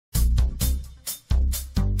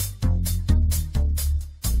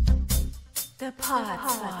The Pod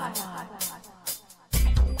Squad.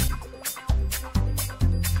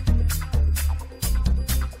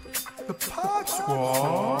 The Pod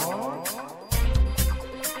Squad.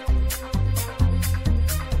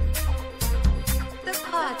 The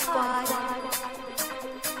Pod Squad.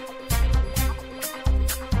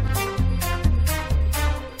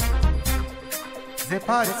 The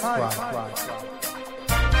Pod Squad.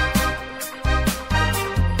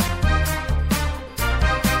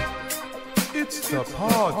 It's the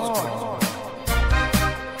Pod Squad.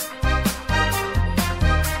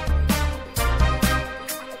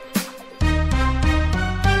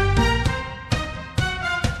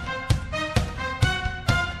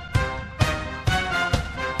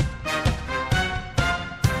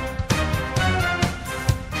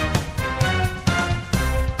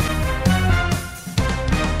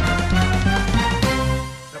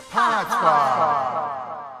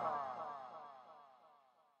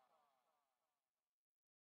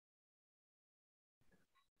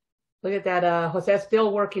 Look at that. Jose's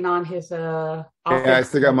still working on his Yeah, I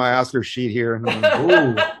still got my Oscar sheet here.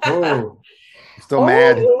 Still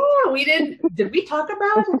mad. Yeah, we did we talk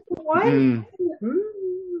about it? What? I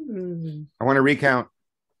want to recount.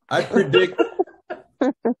 I predict.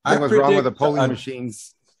 What's wrong with the polling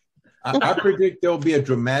machines? I predict there'll be a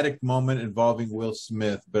dramatic moment involving Will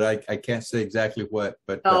Smith, but I can't say exactly what.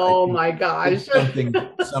 But oh my gosh,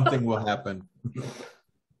 something will happen.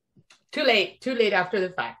 Too late after the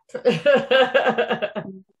fact.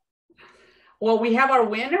 Well, we have our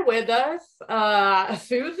winner with us.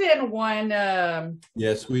 Susan won.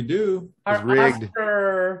 Yes, we do. Our rigged.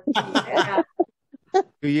 Oscar. Yeah.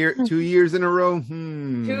 2 years in a row.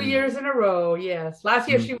 2 years in a row. Yes. Last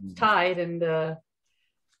year she was tied, and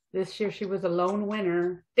this year she was a lone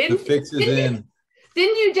winner. The fix is in.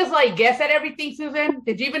 Didn't you just guess at everything, Susan?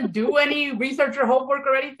 Did you even do any research or homework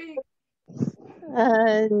or anything?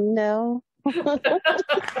 No.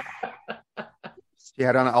 She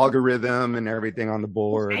had an algorithm and everything on the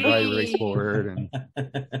board, right race board, and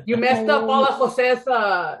you messed up all of Jose's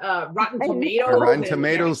Rotten Tomatoes. Rotten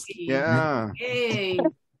Tomatoes, yeah. Hey.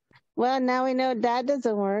 Well, now we know that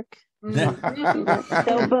doesn't work. Don't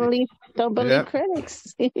believe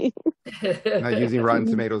critics. Not using Rotten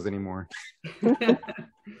Tomatoes anymore.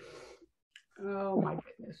 Oh my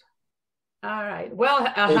goodness. All right. Well,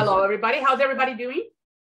 hello everybody. How's everybody doing?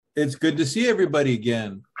 It's good to see everybody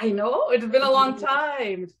again. I know. It's been a long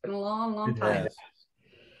time. It's been a long time.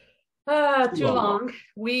 Too long.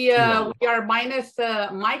 We are minus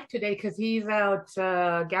Mike today because he's out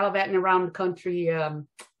gallivanting around the country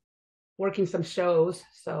working some shows.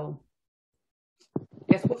 So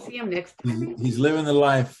guess we'll see him next time. He's living the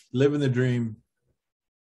life, living the dream.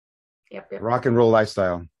 Yep. Rock and roll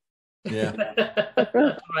lifestyle. Yeah.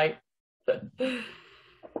 Right.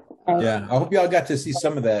 Yeah, I hope y'all got to see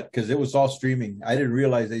some of that because it was all streaming. I didn't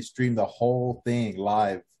realize they streamed the whole thing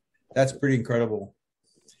live. That's pretty incredible.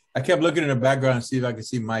 I kept looking in the background to see if I could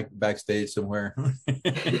see Mike backstage somewhere.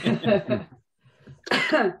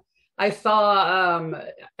 I saw,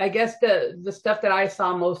 I guess the stuff that I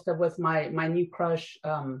saw most of was my new crush,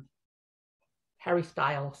 Harry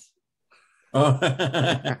Styles. Oh,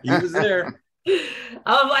 he was there.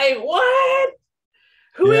 I was like, what?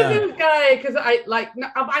 Who is this guy? Because I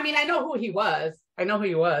know who he was.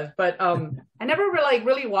 But I never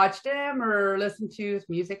really watched him or listened to his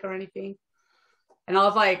music or anything. And I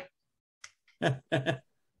was like,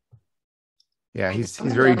 yeah, he's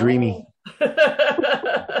very dreamy.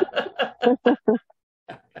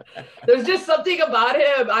 There's just something about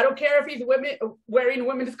him. I don't care if he's wearing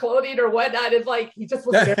women's clothing or whatnot. It's like he just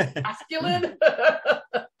was very masculine.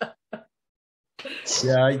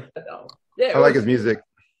 Yeah, I like his music.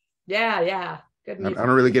 Yeah. Good music. I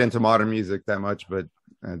don't really get into modern music that much, but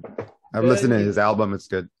I've listened to his album. It's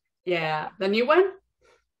good. Yeah. The new one?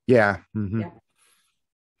 Yeah. Mm-hmm. Yeah.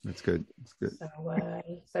 It's good. It's good.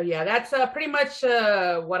 So yeah, that's pretty much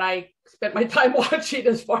what I spent my time watching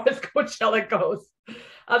as far as Coachella goes.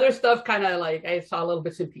 Other stuff kind of I saw little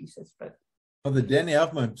bits and pieces, but. Oh, the Danny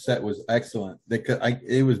Elfman set was excellent.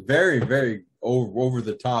 It was very, very over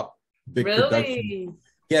the top. Big production.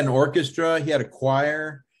 He had an orchestra, he had a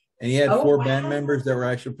choir, and he had four band members that were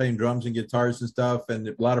actually playing drums and guitars and stuff, and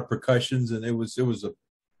a lot of percussions, and it was a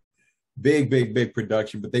big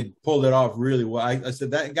production, but they pulled it off really well. I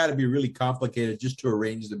said that got to be really complicated just to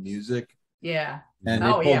arrange the music. Yeah. And they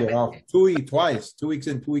pulled it off 2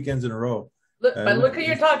 weekends in a row. Look who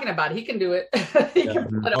you're talking about. He can do it.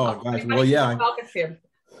 Gosh. Well, yeah.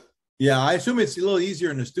 Yeah, I assume it's a little easier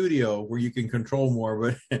in the studio where you can control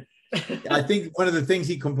more, but I think one of the things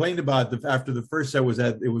he complained about after the first set was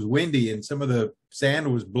that it was windy and some of the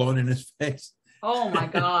sand was blown in his face. Oh my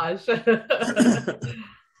gosh.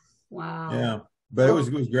 Wow. Yeah, but it was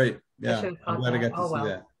great. Yeah, I'm glad I got to see well.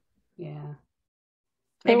 that. Yeah.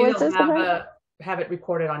 Hey, Maybe what's they'll this have it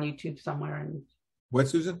recorded on YouTube somewhere. And What,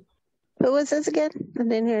 Susan? Who was this again? I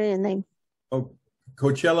didn't hear anything. Oh,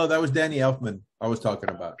 Coachella. That was Danny Elfman I was talking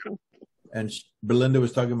about, and Belinda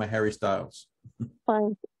was talking about Harry Styles.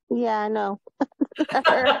 Fine. Yeah, I know.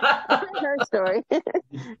 her story.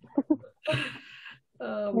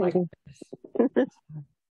 Oh my goodness.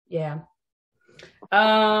 Yeah.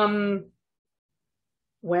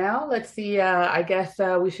 Well, let's see. I guess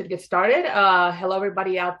we should get started. Hello,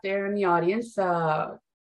 everybody out there in the audience,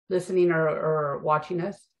 listening or watching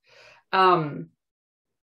us.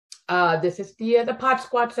 This is the Pod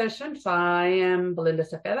Squad session. So I am Belinda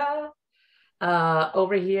Cepeda.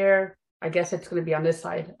 Over here, I guess it's going to be on this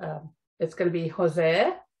side. It's going to be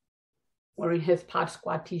Jose wearing his Pod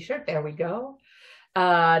Squad t-shirt. There we go.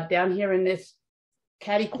 Down here in this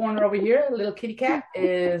catty corner over here, little kitty cat,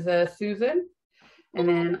 is Susan. And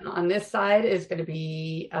then on this side is going to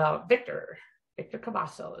be Victor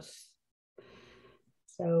Cavazos.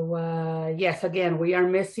 So yes, again, we are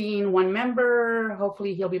missing one member.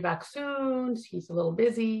 Hopefully he'll be back soon. He's a little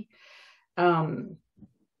busy.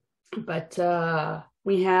 But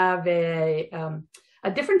we have a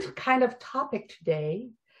different kind of topic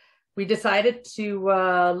today. We decided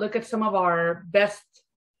to look at some of our best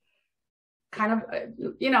kind of,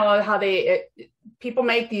 how people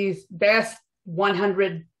make these best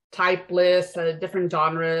 100 type lists, different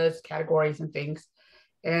genres, categories, and things.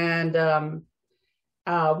 And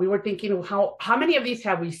we were thinking, how many of these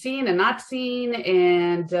have we seen and not seen?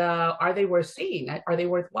 And are they worth seeing? Are they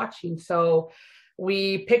worth watching? So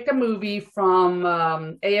we picked a movie from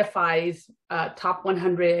AFI's top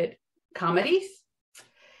 100 comedies.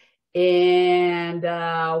 And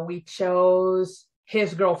we chose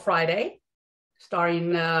His Girl Friday,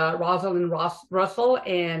 starring Rosalind Russell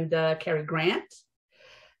and Cary Grant.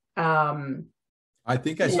 I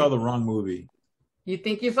think I saw the wrong movie. You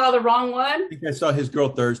think you saw the wrong one? I think I saw His Girl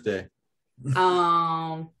Thursday.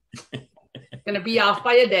 Gonna be off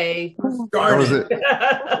by a day. That was it.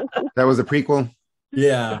 That was a prequel.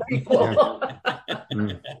 Yeah.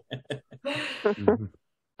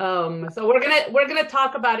 So we're gonna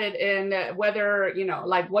talk about it and whether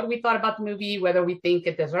like what we thought about the movie, whether we think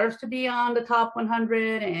it deserves to be on the top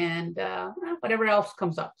 100, and whatever else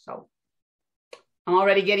comes up. So I'm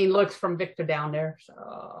already getting looks from Victor down there. So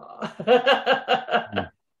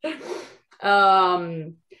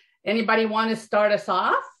anybody want to start us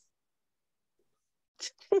off?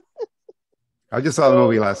 I just saw the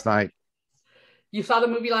movie last night. You saw the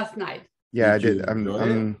movie last night? Yeah, I did.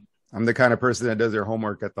 I'm the kind of person that does their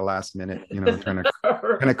homework at the last minute, trying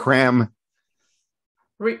to cram.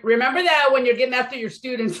 Remember that when you're getting after your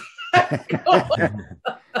students.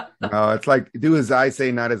 No, it's like do as I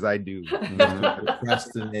say, not as I do.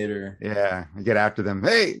 Procrastinator. Yeah, I get after them.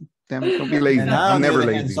 Hey, damn it, don't be lazy. I'm never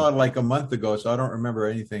lazy. I saw it like a month ago, so I don't remember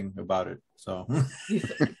anything about it. So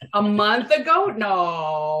a month ago?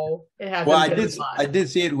 No, it hasn't. Well, I did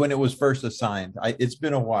see it when it was first assigned. It's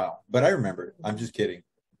been a while, but I remember it. I'm just kidding.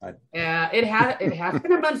 Yeah, it has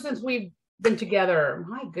been a month since we've been together.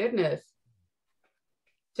 My goodness.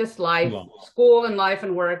 Just life, school and life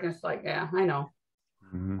and work. And it's like, yeah, I know.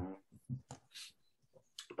 Mm-hmm.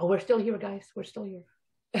 But we're still here, guys. We're still here.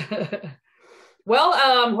 Well,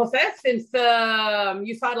 Jose, since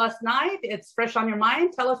you saw it last night, it's fresh on your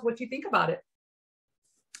mind. Tell us what you think about it.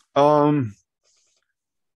 So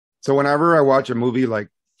whenever I watch a movie like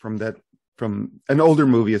from an older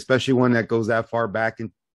movie, especially one that goes that far back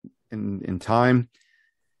in time,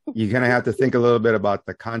 you're going to have to think a little bit about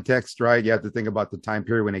the context, right? You have to think about the time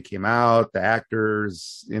period when it came out, the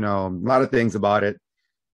actors, a lot of things about it.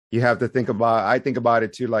 You have to I think about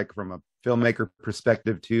it too, like from a filmmaker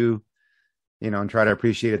perspective too, and try to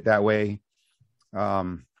appreciate it that way.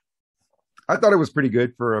 I thought it was pretty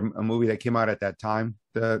good for a movie that came out at that time.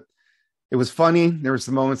 It was funny. There were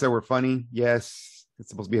some moments that were funny. Yes, it's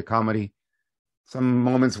supposed to be a comedy. Some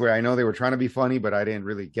moments where I know they were trying to be funny, but I didn't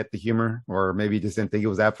really get the humor, or maybe just didn't think it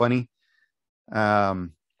was that funny.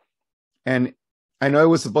 And I know it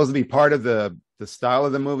was supposed to be part of the style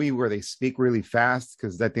of the movie where they speak really fast,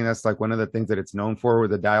 because I think that's like one of the things that it's known for, where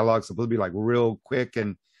the dialogue's supposed to be like real quick,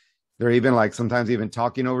 and they're even like sometimes even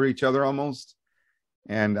talking over each other almost.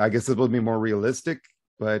 And I guess it's supposed to be more realistic,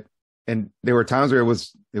 and there were times where it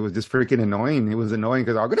was just freaking annoying. It was annoying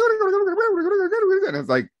because and it's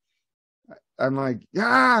like, I'm like,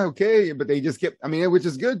 yeah, okay, but they just kept. I mean, which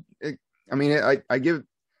is good. I give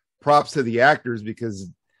props to the actors because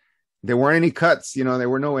there weren't any cuts, there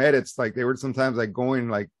were no edits. Like they were sometimes like going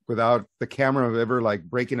like without the camera ever like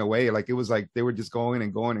breaking away. Like it was like they were just going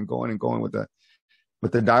and going and going and going with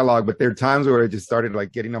the dialogue. But there are times where it just started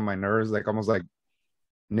like getting on my nerves, like almost like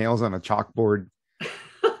nails on a chalkboard.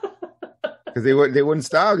 Because they wouldn't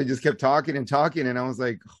stop. They just kept talking and talking, and I was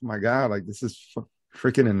like, "Oh my god! Like this is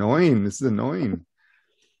freaking annoying. This is annoying."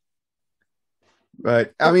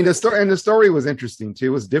 But I mean, the story was interesting too. It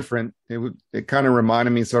was different. It kind of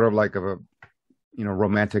reminded me sort of like of a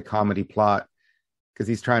romantic comedy plot because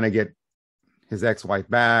he's trying to get his ex-wife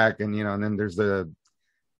back, and and then there's the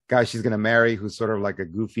guy she's gonna marry who's sort of like a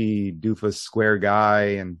goofy doofus square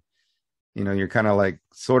guy, and you're kind of like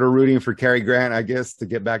sort of rooting for Cary Grant, I guess, to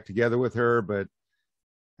get back together with her. But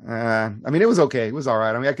I mean, it was okay. It was all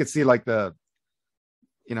right. I mean, I could see like how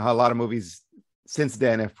a lot of movies since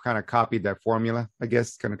then have kind of copied that formula, I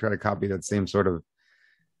guess, kind of try to copy that same sort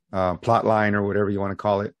of plot line or whatever you want to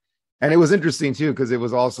call it. And it was interesting too, because it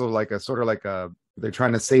was also like they're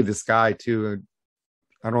trying to save this guy too.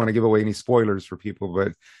 I don't want to give away any spoilers for people,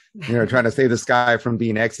 but trying to save this guy from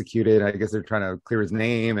being executed. I guess they're trying to clear his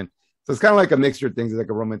name, and so it's kind of like a mixture of things. It's like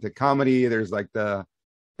a romantic comedy. There's like the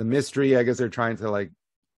mystery. I guess they're trying to like,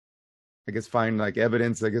 I guess, find like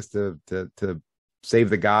evidence, I guess, to save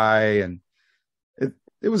the guy. And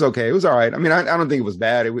it was okay. It was all right. I mean, I don't think it was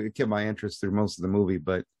bad. It kept my interest through most of the movie.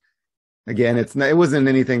 But again, it wasn't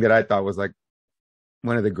anything that I thought was like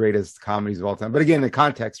one of the greatest comedies of all time. But again, the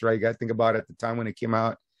context, right? You got to think about it at the time when it came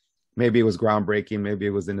out. Maybe it was groundbreaking. Maybe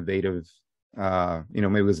it was innovative.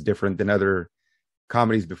 Maybe it was different than other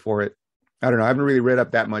comedies before it. I don't know. I haven't really read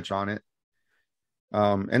up that much on it.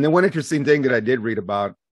 And then one interesting thing that I did read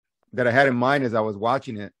about that I had in mind as I was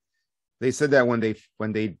watching it, they said that when they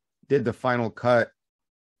did the final cut,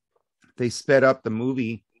 they sped up the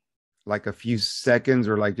movie like a few seconds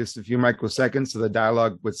or like just a few microseconds, so the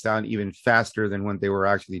dialogue would sound even faster than when they were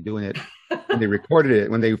actually doing it when they recorded it,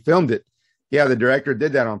 when they filmed it. Yeah, the director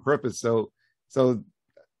did that on purpose. So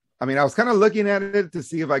I mean, I was kind of looking at it to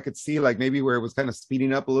see if I could see like maybe where it was kind of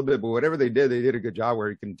speeding up a little bit, but whatever they did a good job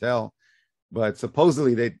where you can tell. But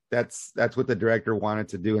supposedly that's what the director wanted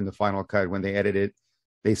to do in the final cut when they edited.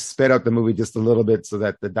 They sped up the movie just a little bit so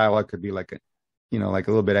that the dialogue could be like like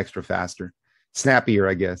a little bit extra faster, snappier,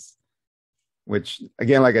 I guess. Which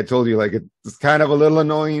again, like I told you, like it's kind of a little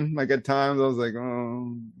annoying. Like at times I was like,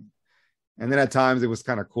 oh, and then at times it was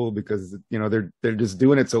kind of cool because they're just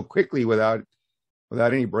doing it so quickly without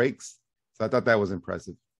any breaks. So I thought that was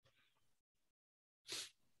impressive.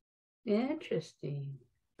 Interesting.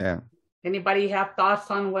 Yeah. Anybody have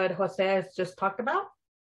thoughts on what Jose has just talked about?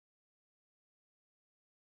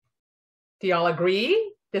 Do y'all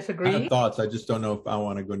agree? Disagree? I have thoughts. I just don't know if I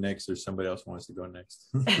want to go next or somebody else wants to go next.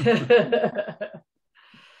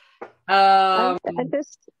 I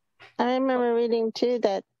remember reading too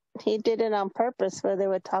that he did it on purpose where they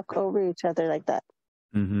would talk over each other like that.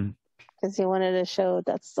 Mm-hmm. Because he wanted to show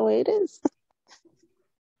that's the way it is.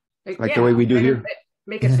 Like the way we do here.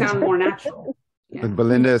 Make it sound more natural. Yeah. With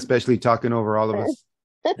Belinda especially talking over all of us.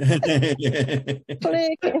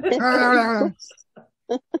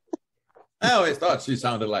 I always thought she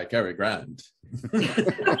sounded like Cary Grant.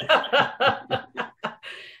 Not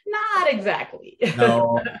exactly.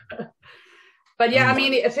 No. But yeah, I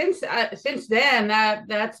mean, since then,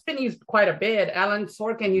 that's been used quite a bit. Alan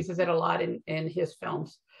Sorkin uses it a lot in his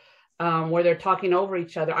films, where they're talking over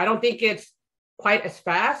each other. I don't think it's quite as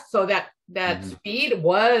fast. So that speed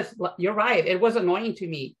was, you're right, it was annoying to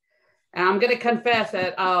me. And I'm going to confess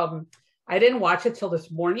that I didn't watch it till this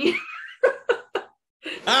morning.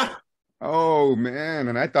 Oh, man.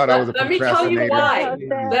 And I thought I was a Let procrastinator.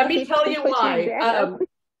 me tell you why.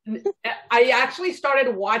 I actually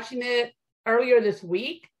started watching it earlier this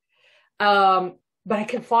week, but I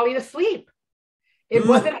kept falling asleep. It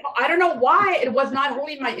wasn't, I don't know why, it was not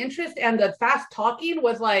holding my interest. And the fast talking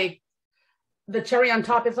was like the cherry on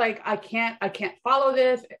top. It's like, I can't follow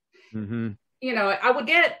this. Mm-hmm. I would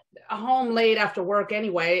get home late after work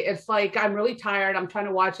anyway. It's like, I'm really tired. I'm trying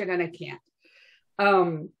to watch it and I can't.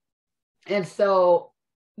 And so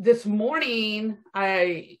this morning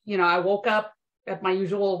I woke up at my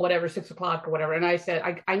usual, 6 o'clock or whatever. And I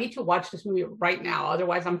said, I need to watch this movie right now.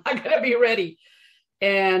 Otherwise I'm not going to be ready.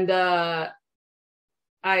 And I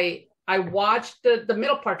watched the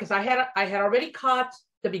middle part because I had already caught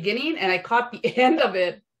the beginning and I caught the end of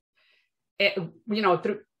it,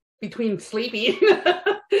 through between sleeping.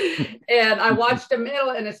 And I watched the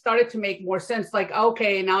middle and it started to make more sense. Like,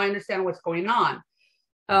 okay, now I understand what's going on.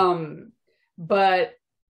 But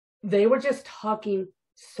they were just talking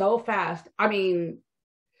so fast. I mean,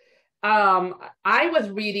 I was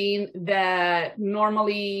reading that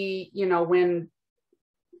normally,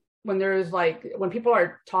 when there's like, when people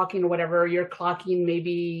are talking or whatever, you're clocking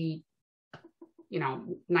maybe,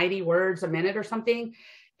 90 words a minute or something.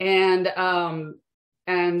 And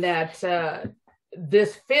that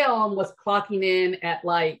this film was clocking in at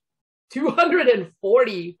like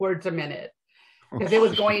 240 words a minute because it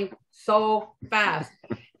was going so fast.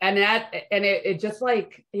 And it just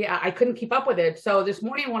like, yeah, I couldn't keep up with it. So this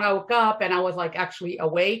morning when I woke up and I was like actually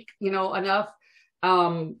awake, enough,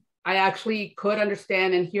 I actually could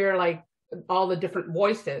understand and hear like all the different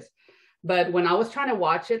voices. But when I was trying to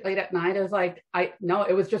watch it late at night, I was like, no,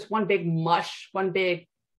 it was just one big mush, one big,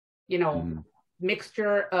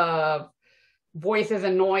 mixture of voices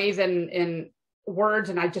and noise and words,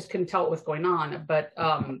 and I just couldn't tell what was going on. But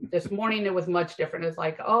this morning it was much different. It's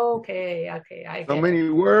like, okay, I so many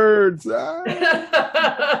words.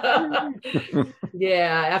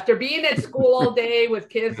 Yeah, after being at school all day with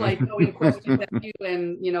kids like throwing questions at you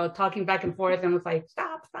and talking back and forth, and it's like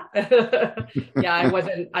stop. Yeah,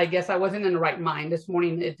 I guess I wasn't in the right mind this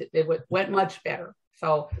morning. It went much better.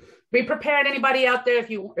 So be prepared, anybody out there, if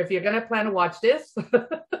you're gonna plan to watch this,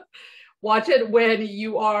 watch it when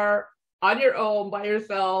you are on your own by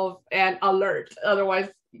yourself and alert. Otherwise,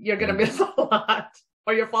 you're gonna miss a lot,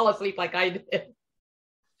 or you'll fall asleep like I did.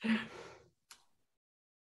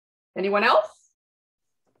 Anyone else?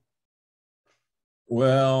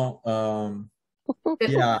 Well,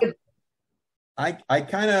 yeah, I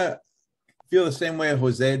kind of feel the same way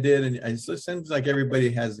Jose did, and it seems like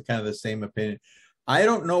everybody has kind of the same opinion. I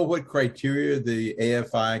don't know what criteria the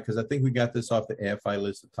AFI, because I think we got this off the AFI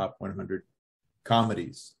list of top 100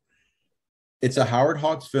 comedies. It's a Howard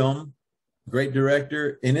Hawks film, great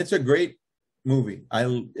director, and it's a great movie.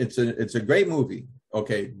 It's a great movie.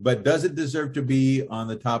 Okay, but does it deserve to be on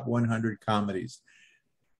the top 100 comedies?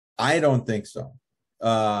 I don't think so.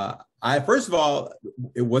 First of all,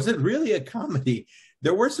 it wasn't really a comedy.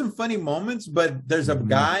 There were some funny moments, but there's a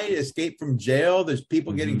guy escaped from jail. There's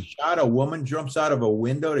people getting shot. A woman jumps out of a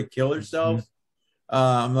window to kill herself.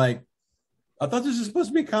 I'm like, I thought this was supposed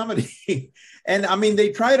to be comedy. And I mean, they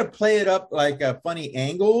try to play it up like a funny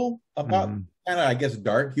angle about kind of, I guess,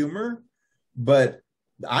 dark humor. But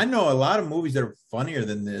I know a lot of movies that are funnier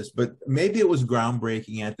than this, but maybe it was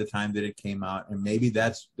groundbreaking at the time that it came out. And maybe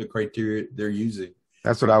that's the criteria they're using.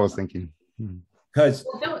 That's what I was thinking. Because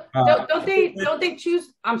don't they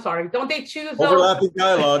choose? I'm sorry. Don't they choose overlapping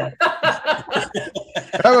dialogue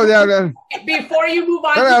before you move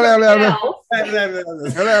on to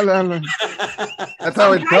That's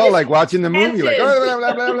how it felt like watching the movie. Like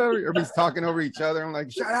everybody's talking over each other. I'm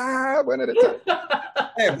like, shut up, one at a time.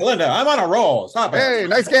 Hey, Belinda, I'm on a roll. Stop it. Hey,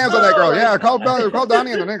 nice scams on that girl. Yeah, call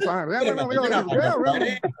Donnie in the next line.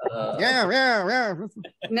 Yeah.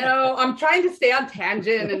 No, I'm trying to stay on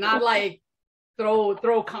tangent and not like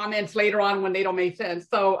throw comments later on when they don't make sense.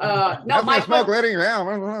 So no, my smoke letting let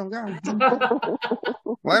it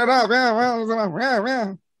up.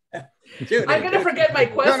 Yeah. I'm gonna forget my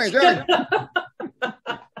question. Johnny.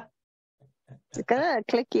 It's gonna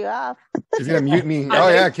click you off. She's gonna mute me. Oh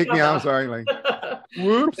yeah, kick me out. I'm sorry. Like,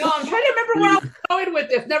 whoops. No, I'm trying to remember where I was going with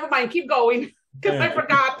this. Never mind. Keep going because I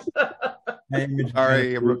forgot.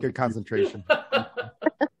 Sorry, I broke your concentration.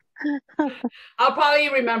 I'll probably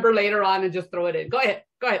remember later on and just throw it in. Go ahead.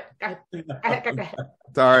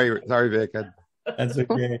 Sorry, Vic. That's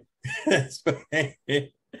okay. That's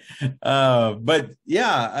okay. But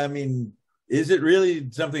yeah, I mean, is it really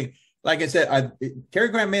something? Like I said, Cary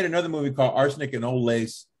Grant made another movie called Arsenic and Old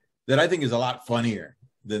Lace that I think is a lot funnier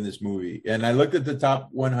than this movie. And I looked at the top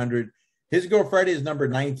 100. His Girl Friday is number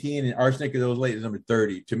 19, and Arsenic and Old Lace is number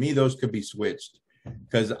 30. To me, those could be switched.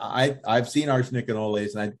 Because I've seen Arsenic and Old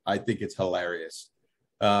Lace, and I think it's hilarious.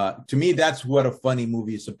 To me, that's what a funny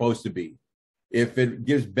movie is supposed to be. If it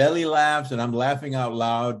gives belly laughs and I'm laughing out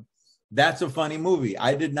loud, that's a funny movie.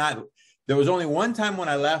 There was only one time when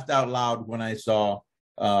I laughed out loud when I saw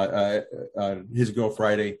His Girl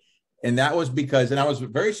Friday, and that was because, and I was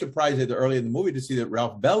very surprised early in the movie to see that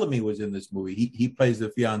Ralph Bellamy was in this movie. He plays the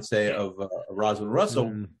fiance of Rosalind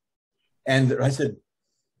Russell, and I said,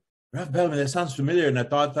 Ralph Bellamy, that sounds familiar. And I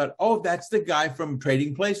thought, oh, that's the guy from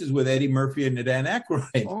Trading Places with Eddie Murphy and Dan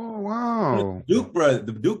Aykroyd. Oh, wow.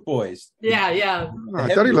 The Duke boys. Yeah. Oh, I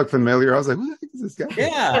thought he looked familiar. I was like, who the heck is this guy?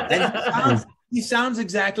 Yeah. And he sounds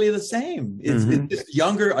exactly the same. It's just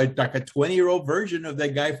younger, like a 20-year-old version of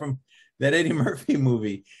that guy from that Eddie Murphy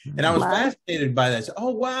movie. And I was fascinated by that. I said,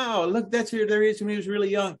 oh, wow, look, there he is when he was really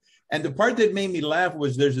young. And the part that made me laugh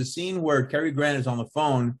was there's a scene where Cary Grant is on the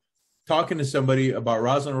phone talking to somebody about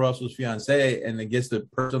Rosalind Russell's fiance, and it gets the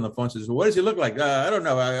person on the phone and says, well, "What does he look like?" I don't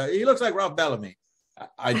know. He looks like Ralph Bellamy.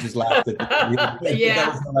 I just laughed at that. Yeah.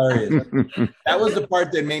 That was hilarious. That was the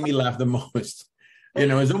part that made me laugh the most. You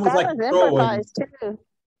know, it's almost That like was improvised too.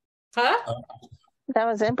 Huh? That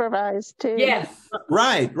was improvised too. Yes.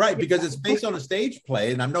 Right, because it's based on a stage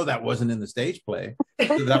play, and I know that wasn't in the stage play,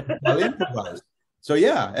 so that was probably improvised. So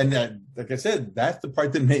yeah, and like I said, that's the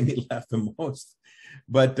part that made me laugh the most.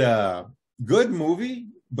 But good movie,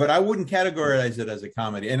 but I wouldn't categorize it as a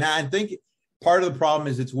comedy. And I think part of the problem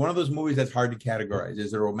is it's one of those movies that's hard to categorize.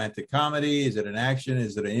 Is it a romantic comedy? Is it an action?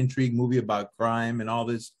 Is it an intrigue movie about crime and all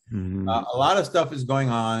this? Mhm. A lot of stuff is going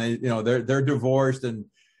on. You know, they're divorced, and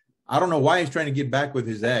I don't know why he's trying to get back with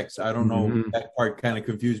his ex. I don't know. Mhm. That part kind of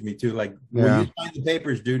confused me too. Like, Yeah. when you sign the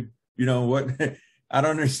papers, dude, you know what? I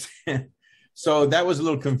don't understand. So that was a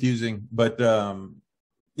little confusing, but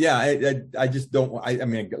yeah, I just don't. I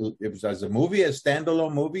mean, it was as a movie, a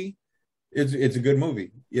standalone movie. It's a good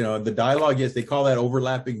movie. You know, the dialogue, yes, they call that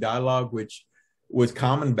overlapping dialogue, which was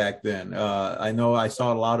common back then. I know I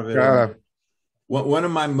saw a lot of it. One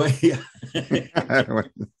of my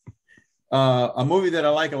a movie that I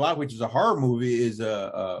like a lot, which is a horror movie, is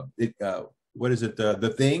what is it?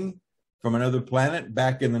 The Thing from Another Planet,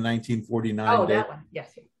 back in the 1949. Oh, that one.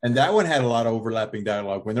 Yes. And that one had a lot of overlapping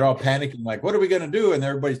dialogue when they're all panicking, like, what are we going to do? And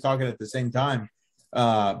everybody's talking at the same time.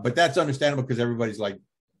 But that's understandable because everybody's like,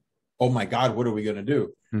 oh my God, what are we going to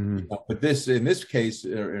do? Mhm. But in this case,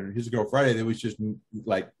 in His Girl Friday, there was just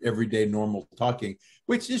like everyday normal talking,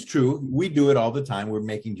 which is true. We do it all the time. We're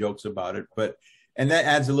making jokes about it, and that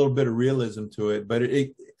adds a little bit of realism to it. But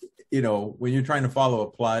it you know, when you're trying to follow a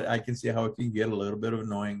plot, I can see how it can get a little bit of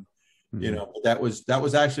annoying. You know, but that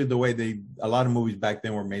was actually the way a lot of movies back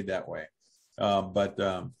then were made that way.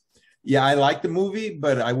 Yeah, I like the movie,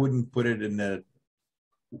 but I wouldn't put it in the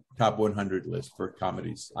top 100 list for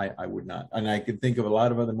comedies. I would not. And I can think of a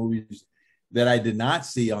lot of other movies that I did not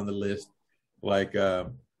see on the list, like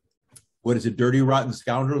what is it, Dirty Rotten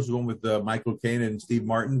Scoundrels, the one with Michael Caine and Steve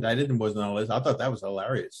Martin. Wasn't on the list. I thought that was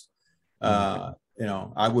hilarious. You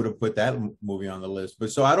know, I would have put that movie on the list.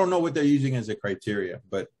 But so I don't know what they're using as a criteria,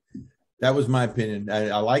 but that was my opinion.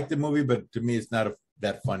 I like the movie, but to me, it's not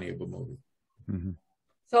that funny of a movie. Mhm.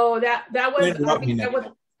 So that was, I think that was,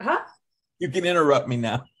 huh? You can interrupt me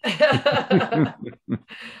now. I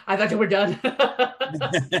thought you were done.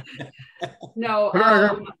 No,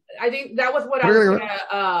 I think that was what I was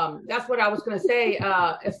gonna, that's what I was gonna say.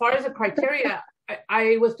 As far as the criteria,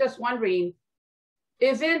 I was just wondering,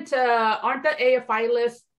 aren't the AFI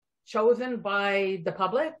lists chosen by the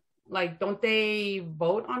public? Like, don't they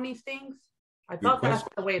vote on these things? I thought that's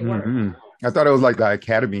the way it worked. Mhm. I thought it was like the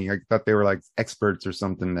Academy. I thought they were like experts or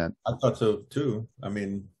something. That I thought so too. I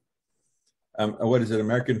mean, what is it,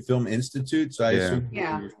 American Film Institute? So I assume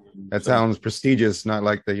that sounds prestigious, not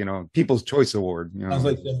like the People's Choice Award. Sounds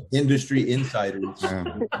like some industry insiders.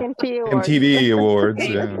 MTV Awards.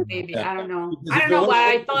 Maybe I don't know. I don't know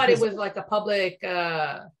why I thought it was like a public.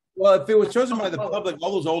 Well, if it was chosen by the public,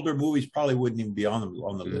 all those older movies probably wouldn't even be on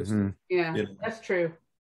the list. Mm-hmm. Yeah, that's true.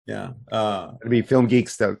 Yeah, it'd be film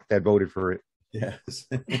geeks that voted for it. Yes.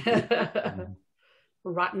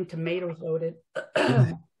 Rotten Tomatoes voted.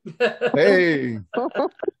 Hey.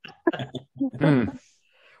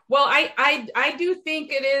 Well, I do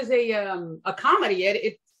think it is a comedy.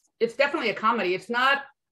 It's definitely a comedy. It's not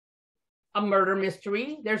a murder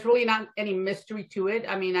mystery. There's really not any mystery to it.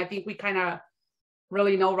 I mean, I think we kind of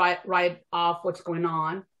really know right off what's going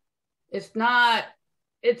on. It's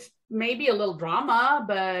maybe a little drama,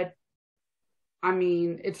 but I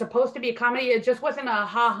mean, it's supposed to be a comedy. It just wasn't a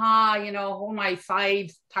ha-ha, hold my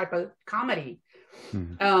sides type of comedy.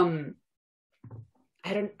 Mm-hmm.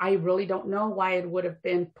 I really don't know why it would have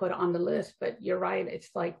been put on the list, but you're right. It's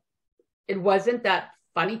like, it wasn't that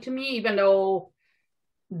funny to me, even though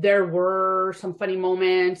there were some funny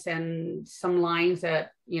moments and some lines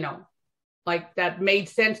that, like that made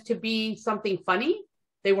sense to be something funny.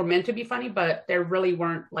 They were meant to be funny, but they really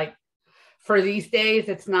weren't. Like, for these days,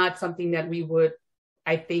 it's not something that we would,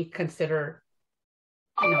 I think, consider,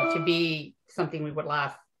 to be something we would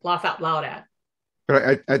laugh out loud at.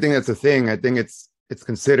 But I think that's the thing. I think it's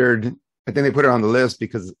considered, I think they put it on the list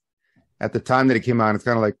because at the time that it came out, it's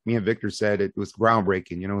kind of like me and Victor said, it was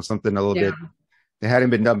groundbreaking, something a little bit that hadn't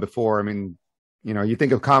been done before. I mean, you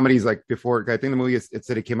think of comedies like before, I think the movie, it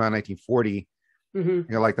said it came out in 1940,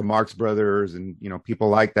 mm-hmm. Like the Marx Brothers and, people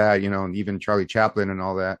like that, and even Charlie Chaplin and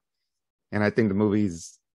all that. And I think the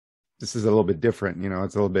movies, this is a little bit different,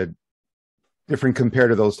 it's a little bit different compared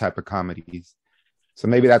to those type of comedies. So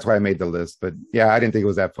maybe that's why I made the list. But yeah, I didn't think it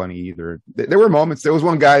was that funny either. There were moments. There was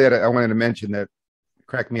one guy that I wanted to mention that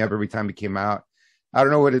cracked me up every time he came out. I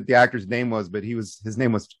don't know what the actor's name was, but his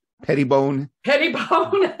name was Pettibone.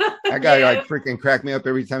 Pettibone. That guy like freaking cracked me up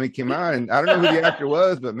every time he came out. And I don't know who the actor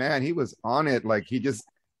was, but man, he was on it. Like his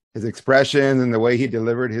expressions and the way he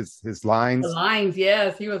delivered his lines. The lines,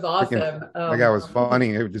 yes, he was awesome. That guy was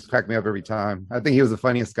funny. It would just crack me up every time. I think he was the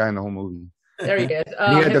funniest guy in the whole movie. There he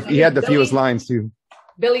is. He had the fewest lines too.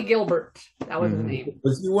 Billy Gilbert, that was his name.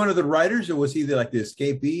 Was he one of the writers, or was he the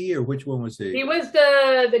escapee, or which one was he? He was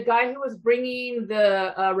the guy who was bringing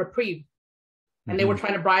the reprieve, and they were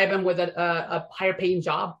trying to bribe him with a higher paying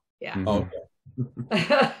job. Yeah. Oh,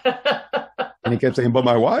 okay. And he kept saying, "But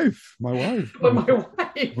my wife, But my wife."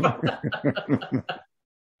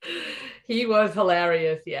 He was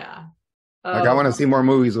hilarious. Yeah. Like I want to see more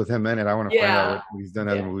movies with him in it. I want to find out what he's done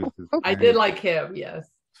other movies. I did like him. Yes.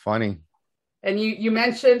 Funny. And you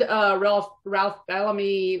mentioned Ralph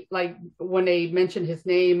Bellamy, like when they mentioned his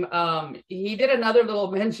name, he did another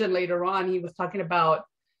little mention later on. He was talking about,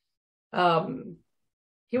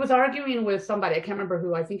 he was arguing with somebody. I can't remember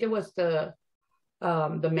who. I think it was the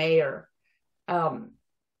mayor. And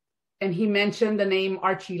he mentioned the name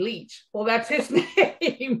Archie Leach. Well, that's his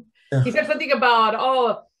name. He said something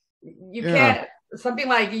about, you can't, something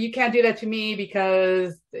like, you can't do that to me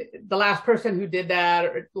because the last person who did that,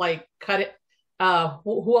 or like cut it.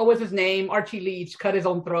 What was his name? Archie Leach cut his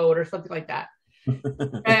own throat or something like that.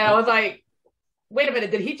 And I was like, wait a minute,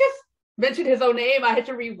 did he just mention his own name? I had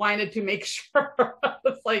to rewind it to make sure. I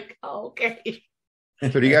was like, oh, okay.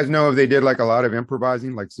 So do you guys know if they did like a lot of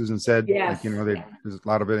improvising, like Susan said? Yes. Like, there's a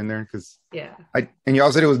lot of it in there because and you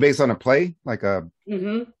all said it was based on a play, like a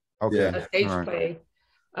okay, a stage play.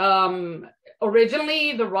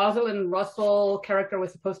 Originally, the Rosalind Russell character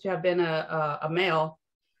was supposed to have been a male.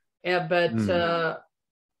 Yeah, but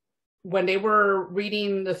when they were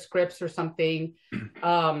reading the scripts or something,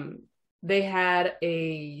 they had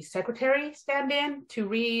a secretary stand in to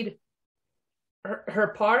read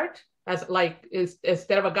her part as like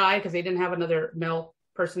instead of a guy because they didn't have another male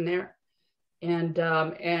person there,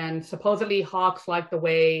 and supposedly Hawks liked the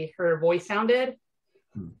way her voice sounded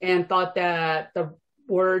and thought that the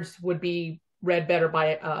words would be read better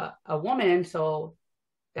by a woman, so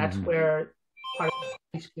that's where part of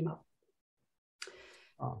the came up.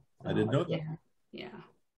 Oh, I didn't know that. Yeah.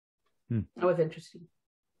 That was interesting.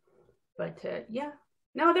 But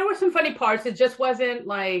no, there were some funny parts. It just wasn't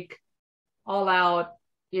like all out,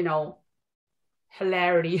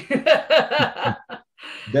 hilarity.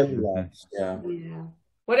 Very nice. Yeah.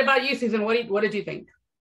 What about you, Susan? What did you think?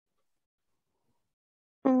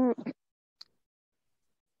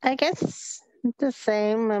 I guess the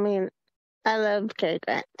same. I mean, I loved Cary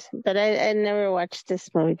Grant, but I never watched this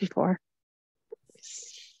movie before.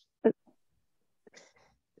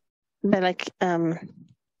 But like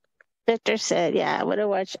Victor said, I would have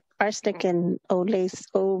watched Arsenic and Old Lace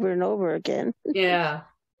over and over again. Yeah.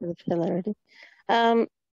 The hilarity. No,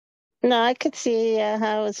 I could see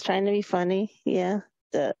how it was trying to be funny. Yeah.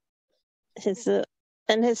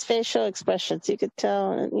 His facial expressions, you could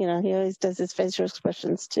tell, he always does his facial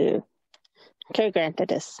expressions too. Cary Grant did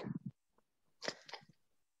this.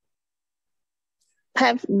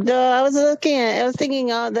 I was thinking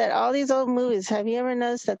that all these old movies, have you ever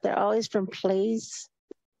noticed that they're always from plays?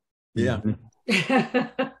 Yeah. Yeah.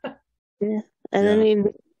 And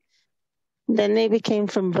then they became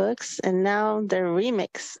from books, and now they're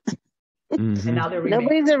remix. And now they're remix.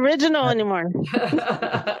 Nobody's original anymore.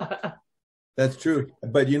 That's true.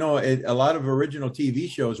 But, a lot of original TV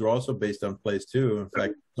shows were also based on plays, too. In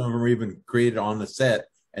fact, some of them were even created on the set,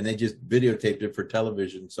 and they just videotaped it for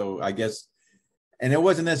television. So I guess, and it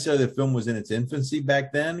wasn't necessarily the film was in its infancy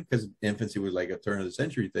back then, because infancy was like a turn of the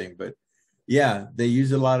century thing. But, they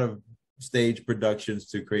used a lot of stage productions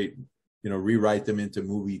to create, rewrite them into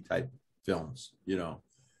movie-type films,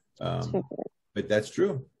 But that's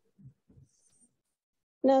true.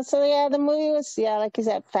 No, so the movie was, like you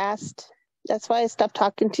said, fast. That's why I stopped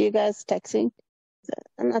talking to you guys, texting.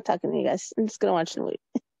 I'm not talking to you guys. I'm just going to watch the movie.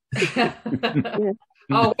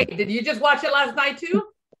 Oh, wait, did you just watch it last night too?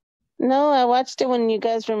 No, I watched it when you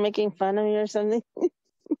guys were making fun of me or something.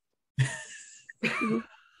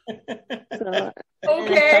 So,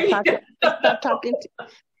 okay. Stop talking to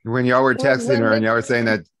when y'all were texting her and y'all were saying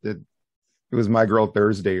that it was My Girl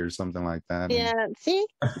Thursday or something like that. Yeah, see?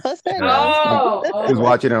 What's that? I was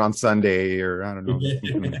watching it on Sunday or I don't know.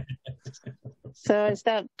 So I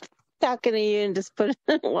stopped talking to you and just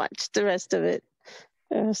watched the rest of it.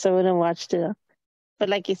 So I wouldn't watched it. But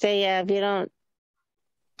like you say, if you don't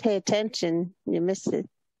pay attention, you miss it.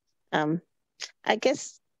 I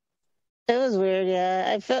guess it was weird.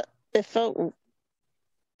 Yeah, it felt.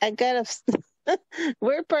 I got upset.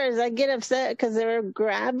 Weird part is I get upset because they were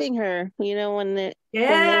grabbing her. You know when they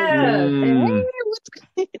Yeah. hey, what's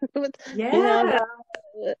what, Yeah.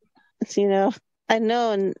 you know I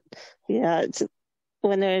know, and yeah, it's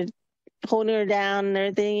when they're holding her down and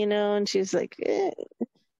everything, and she's like,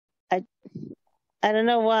 I I don't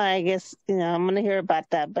know why. I guess I'm gonna hear about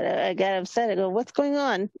that, but I got upset. I go, what's going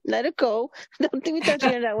on? Let it go. Don't be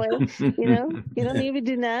touching her that way. You don't need to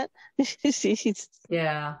do that. She's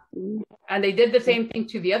Yeah. And they did the same thing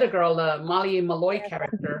to the other girl, the Molly Malloy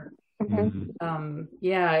character.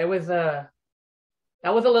 Yeah, it was that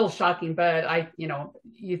was a little shocking, but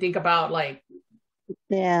you think about like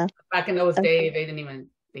back in those days, they didn't even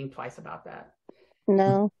think twice about that.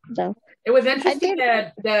 No. It was interesting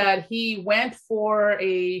that he went for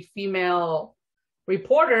a female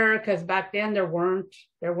reporter because back then there weren't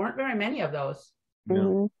very many of those.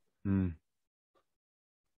 No. And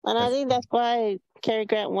I think that's why Cary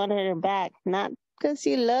Grant wanted her back, not because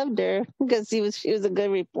he loved her, because she was a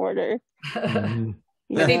good reporter. I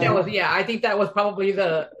think that was probably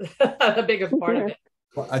the the biggest part of it.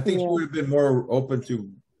 Well, I think she would have been more open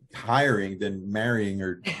to hiring than marrying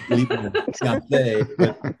or leaving her fiance.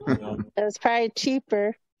 But, it was probably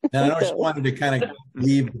cheaper. And I know she wanted to kind of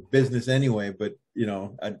leave the business anyway, but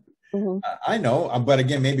I know, but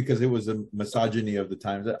again, maybe because it was a misogyny of the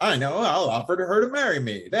times. That I know, I'll offer to her to marry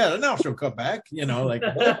me. Yeah, now she'll come back. Like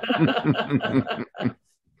what?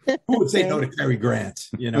 Who would say no to Cary Grant?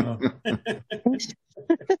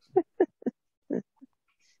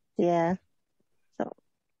 Yeah. So.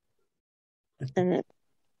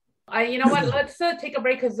 You know what? Let's take a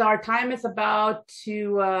break because our time is about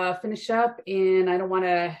to finish up, and I don't want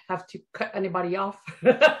to have to cut anybody off.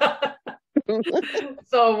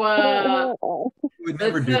 So we would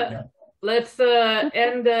never do that. Let's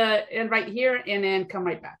end right here and then come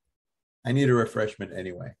right back. I need a refreshment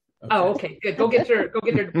anyway. Okay. Oh, okay, good. Go get your.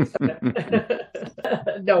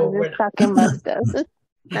 No, we're not talking about stuff.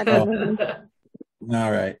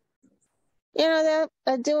 All right. That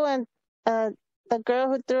I do want the girl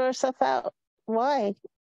who threw herself out. Why?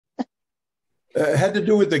 It had to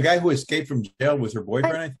do with the guy who escaped from jail. Was her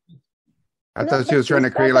boyfriend? I thought she was trying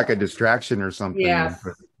to create like a distraction or something. Yeah.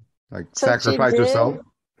 Like sacrifice herself.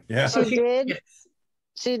 Yeah. She did. Yes.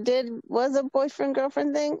 She did. Was a boyfriend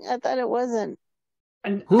girlfriend thing? I thought it wasn't.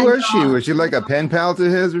 Who was she? Was she like a pen pal to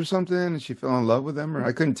his or something? And she fell in love with him, or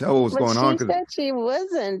I couldn't tell what was going on. She said she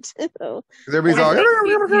wasn't. Everybody's all. But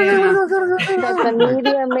the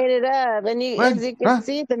media made it up, and as you can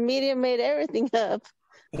see, the media made everything up.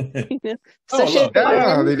 So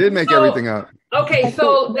they did make everything up. Okay,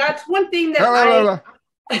 so that's one thing that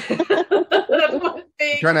that's one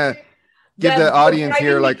thing. Trying to give the audience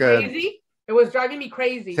here like it was driving me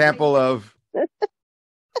crazy. Sample of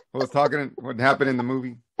what happened in the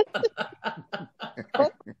movie.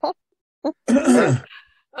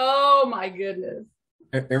 Oh my goodness.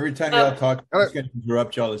 Every time y'all talk, I'm just going to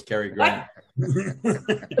interrupt y'all as Cary Grant.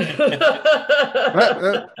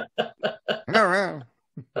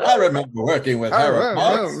 I remember working with Harold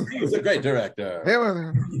Marks. He was a great director.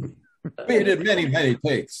 We did many, many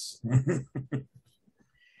takes.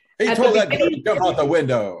 He told that guy to jump out the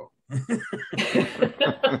window.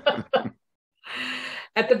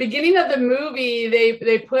 At the beginning of the movie,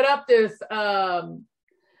 they put up this.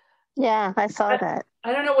 Yeah, I saw that.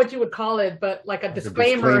 I don't know what you would call it, but like a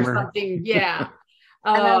disclaimer or something. Yeah.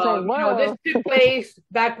 And I was like, this took place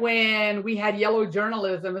back when we had yellow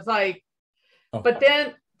journalism. It's like, but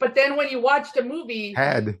then when you watch the movie,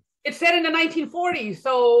 it's set in the 1940s,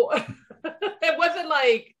 so it wasn't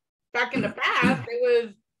like back in the past. It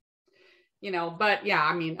was, but yeah,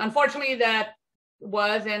 I mean, unfortunately, that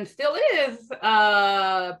was and still is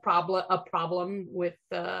a problem with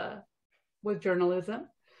journalism.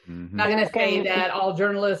 Mm-hmm. Not going to say that all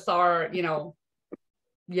journalists are,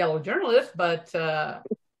 yellow journalists, but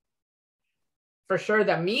for sure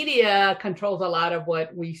the media controls a lot of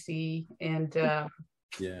what we see, and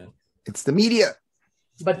it's the media.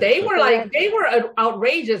 But they were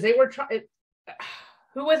outrageous. They were trying.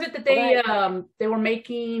 Who was it that they were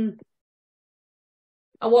making?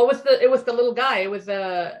 What was it was the little guy. It was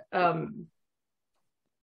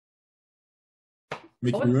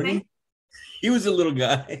Mickey Rooney. He was a little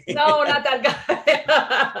guy. No, not that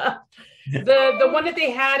guy. The one that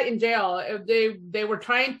they had in jail. They were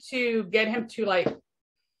trying to get him to like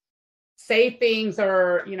say things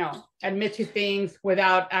or admit to things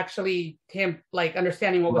without actually him like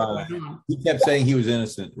understanding what was going on. He kept saying he was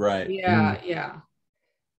innocent, right? Yeah, yeah.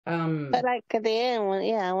 But like at the end,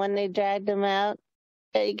 when they dragged him out,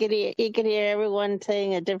 You could hear everyone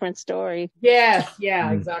saying a different story. Yes,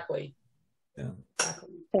 yeah, exactly. Yeah. Exactly.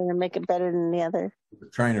 Trying to make it better than the other.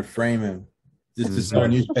 Trying to frame him just to sell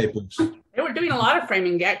newspapers. They were doing a lot of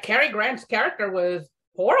framing. Cary Grant's character was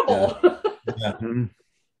horrible. Yeah.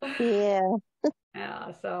 Yeah.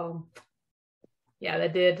 Yeah, so yeah,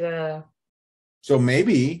 that did. So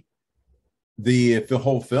maybe the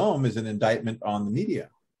whole film is an indictment on the media.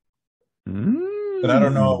 But I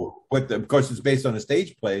don't know of course, it's based on a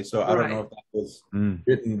stage play, so I don't know if that was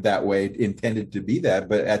written that way, intended to be that.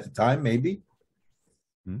 But at the time, maybe.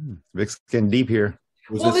 Vic's getting deep here.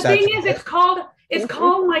 Well, the thing is, it's called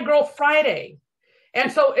My Girl Friday, and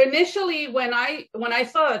so initially when I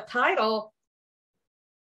saw the title,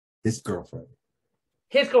 His Girl Friday.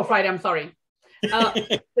 I'm sorry. What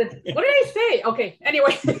did I say? Okay.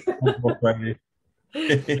 Anyway,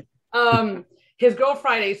 His Girl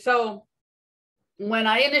Friday. So when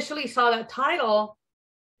I initially saw that title,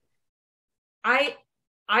 I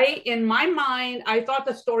in my mind, I thought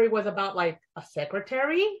the story was about like a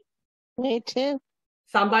secretary. Me too.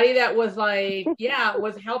 Somebody that was like,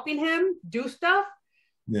 was helping him do stuff.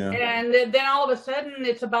 Yeah. And then all of a sudden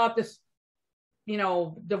it's about this,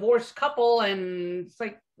 divorced couple. And it's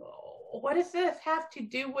like, what does this have to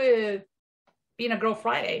do with being a Girl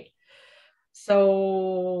Friday?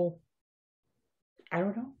 So I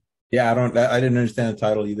don't know. Yeah, I didn't understand the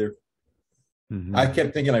title either. I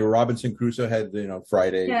kept thinking like Robinson Crusoe had,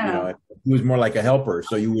 Friday, he was more like a helper.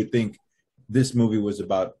 So you would think this movie was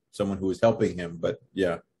about someone who was helping him, but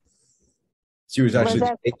yeah. She was actually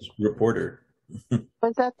the reporter.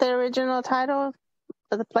 Was that the original title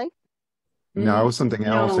of the play? No, it was something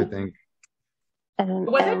else, I think. I don't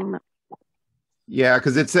know. Yeah,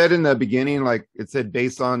 because it said in the beginning, like it said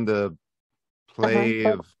based on the play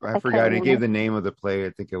of, I forgot, it gave the name of the play,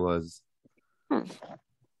 I think it was. I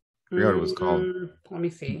forgot what it was called. Let me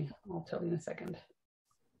see. I'll tell you in a second.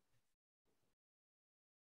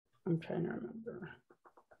 I'm trying to remember.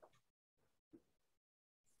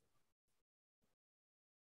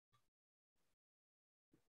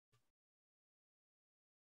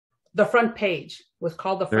 The Front Page was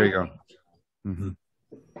called The Front Page. There you go.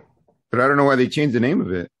 But I don't know why they changed the name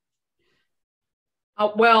of it.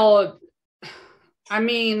 Well, I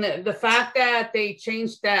mean, the fact that they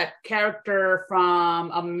changed that character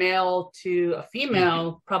from a male to a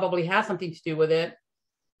female probably has something to do with it.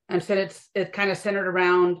 And so it kind of centered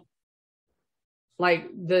around like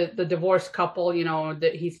the divorced couple,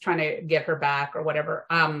 that he's trying to get her back or whatever.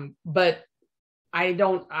 But I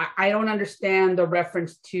don't understand the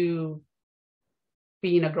reference to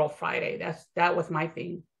being a Girl Friday. That was my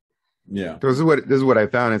thing. Yeah. This is what I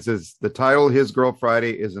found. It says the title His Girl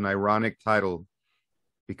Friday is an ironic title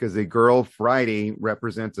because a girl Friday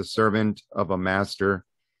represents a servant of a master,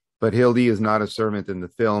 but Hildy is not a servant in the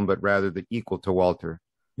film, but rather the equal to Walter.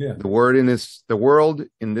 Yeah. The world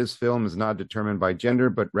in this film is not determined by gender,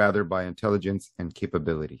 but rather by intelligence and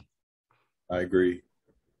capability. I agree.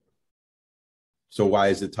 So why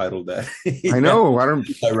is it titled that? I know. I don't.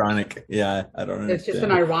 It's ironic. Yeah, I don't understand. It's just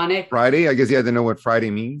an ironic Friday. I guess you had to know what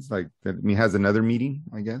Friday means. Like that has another meaning.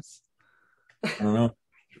 I guess. I don't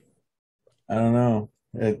know.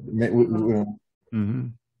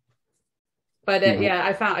 But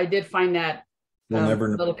I did find that a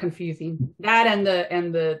little confusing. That and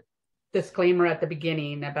the disclaimer at the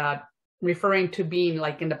beginning about referring to being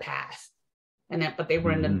like in the past, and that, but they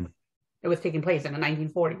were it was taking place in the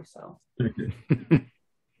 1940s. So it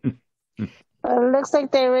looks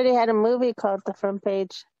like they already had a movie called The Front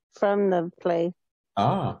Page from the play.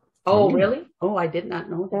 Ah. Oh, really? Oh, I did not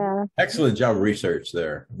know that. Yeah. Excellent job research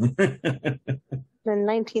there. In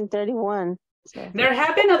 1931. So. There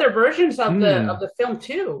have been other versions of the film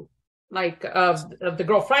too, like of the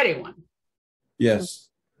Girl Friday one. Yes.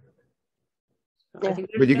 Yeah.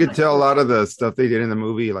 But you could tell a lot of the stuff they did in the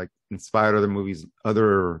movie, like inspired other movies,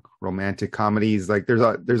 other romantic comedies. Like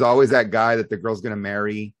there's always that guy that the girl's gonna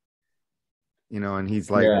marry, and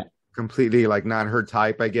he's like completely like not her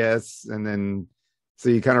type, I guess. And then so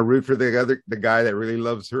you kind of root for the guy that really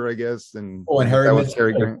loves her, I guess. And when Harry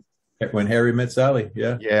met Sally,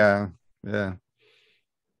 yeah.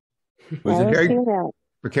 Was it Harry?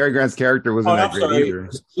 But Cary Grant's character wasn't that great either.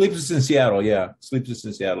 Sleepless in Seattle, yeah. Sleepless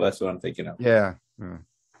in Seattle, that's what I'm thinking of. Yeah.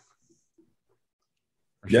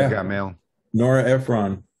 She got mail. Nora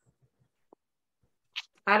Ephron.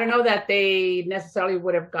 I don't know that they necessarily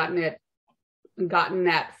would have gotten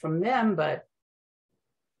that from them, but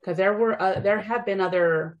because there have been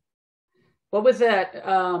other. What was that?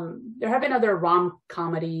 There have been other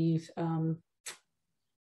rom-comedies.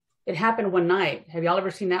 It Happened One Night. Have y'all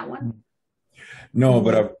ever seen that one? No,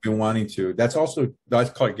 but I've been wanting to. That's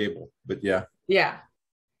Clark Gable, but yeah. Yeah.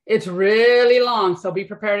 It's really long, so be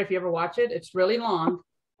prepared if you ever watch it. It's really long.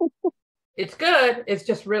 It's good. It's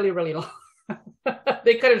just really, really long.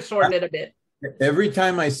 They could have shortened it a bit. Every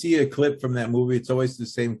time I see a clip from that movie, it's always the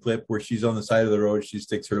same clip where she's on the side of the road. She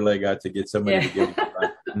sticks her leg out to get somebody to get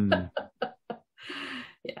her.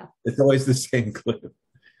 Yeah. It's always the same clip.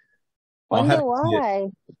 Wonder why?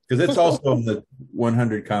 Because it's also in the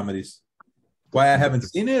 100 comedies. Why I haven't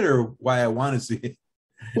seen it or why I want to see it?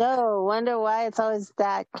 No, wonder why it's always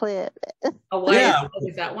that clip. Oh, why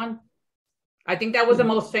is that one? I think that was the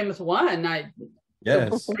most famous one.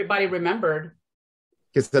 Yes. Everybody remembered.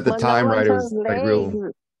 Because at the time, right, it was like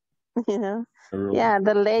real. You know? Yeah,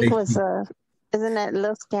 the leg was isn't that a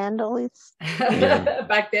little scandal? Yeah.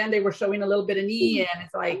 Back then, they were showing a little bit of knee, and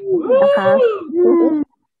it's like,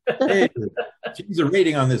 hey, she's a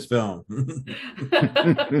rating on this film.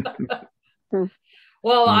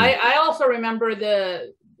 Well, I also remember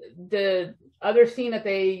the other scene that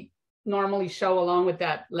they normally show along with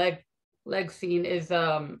that leg scene is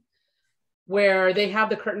where they have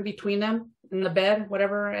the curtain between them in the bed,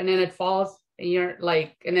 whatever, and then it falls, and you're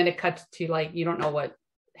like, and then it cuts to like you don't know what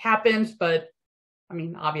happens, but I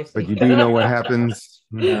mean, obviously, but you do know what happens.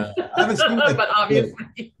 I haven't seen that, but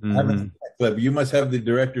obviously, I haven't seen that clip. You must have the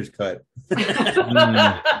director's cut.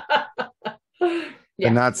 The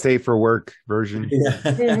not safe for work version.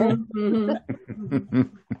 Yeah.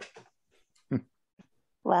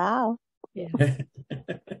 Wow. Yeah.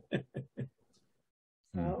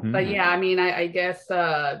 But yeah, I mean, I guess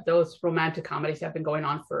those romantic comedies have been going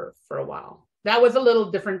on for a while. That was a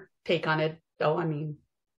little different take on it, though. I mean,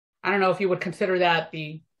 I don't know if you would consider that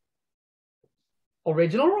the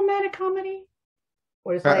original romantic comedy.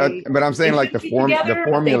 Or it's like, but I'm saying like the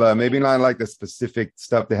formula, maybe not like the specific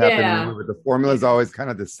stuff that happened in the movie, but the formula is always kind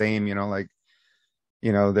of the same, you know, like,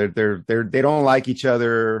 you know, they don't like each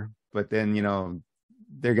other, but then, you know,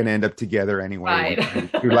 they're going to end up together anyway.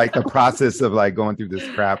 Right. Through like the process of like going through this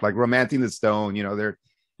crap, like Romancing the Stone, you know, they're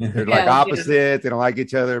like opposites. They don't like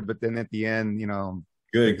each other, but then at the end, you know,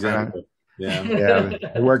 good example.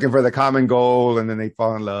 They're working for the common goal, and then they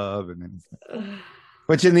fall in love, and then.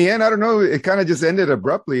 Which in the end, I don't know, it kind of just ended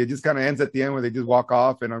abruptly. It just kind of ends at the end where they just walk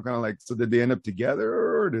off, and I'm kind of like, so did they end up together,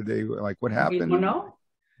 or did they like what happened? We don't know.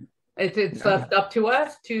 It's up to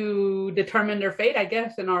us to determine their fate, I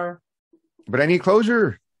guess. But I need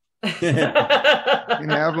closure. You can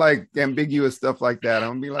have like ambiguous stuff like that. I'm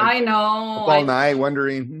gonna be like, I know, all night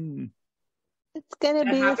wondering. It's gonna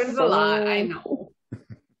be happens a lot. I know.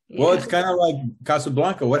 Well, it's kind of like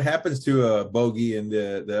Casablanca. What happens to Bogey and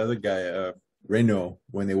the other guy, Reno,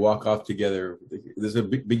 when they walk off together? There's a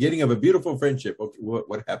beginning of a beautiful friendship. Okay,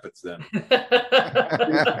 what happens then?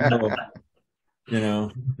 You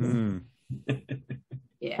know.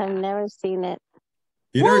 Yeah. I've never seen it.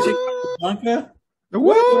 You never seen Casablanca?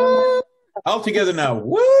 What? All together now.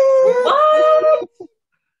 What?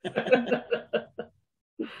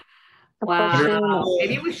 Wow.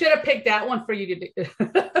 Maybe we should have picked that one for you to do.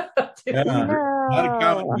 Yeah. Not a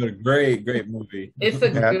comedy, but a great movie. It's a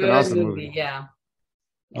good awesome movie. Yeah.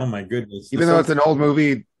 Oh my goodness. Even though it's an old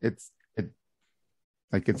movie, it's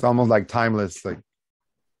almost like timeless. Like,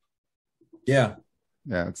 yeah,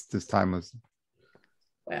 it's just timeless.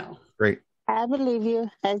 Well, great. I believe you.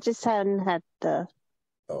 I just haven't had the.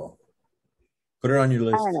 Oh, put it on your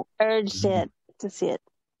list. I haven't urged it to see it.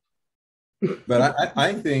 But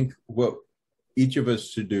I think what each of us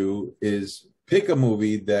should do is pick a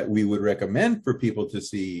movie that we would recommend for people to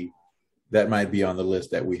see that might be on the list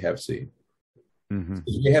that we have seen.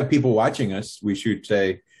 If we have people watching us, we should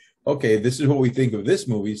say, okay, this is what we think of this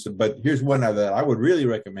movie. So, but here's one that I would really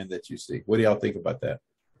recommend that you see. What do y'all think about that?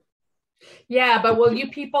 Yeah, but will you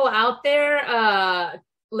people out there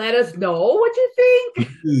let us know what you think?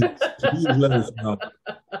 Please let us know.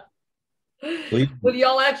 Please. Will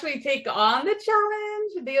y'all actually take on the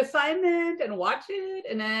challenge, the assignment, and watch it,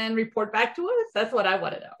 and then report back to us? That's what I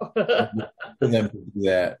want to know. For them to do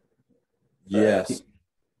that, yes,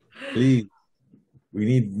 please. We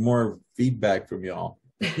need more feedback from y'all.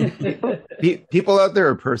 People out there,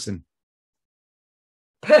 or person?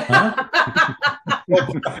 Huh?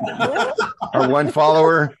 Or one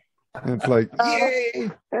follower? And it's like, yay!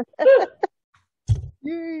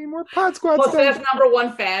 Yay, more Pod Squad Well, stuff. that's number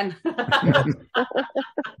one fan.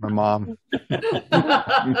 My mom.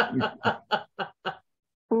 I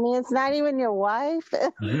mean, it's not even your wife.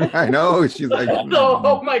 I know. She's like,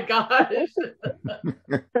 oh my gosh.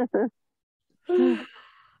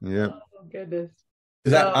 Yeah. Oh goodness.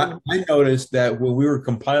 Because I noticed that when we were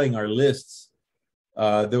compiling our lists,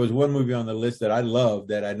 There was one movie on the list that I loved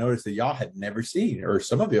that I noticed that y'all had never seen, or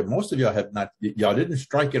most of y'all have not. Y'all didn't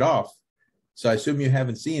strike it off, so I assume you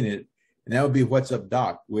haven't seen it. And that would be What's Up,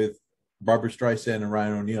 Doc, with Barbara Streisand and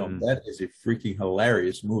Ryan O'Neal. That is a freaking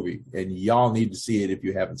hilarious movie, and y'all need to see it if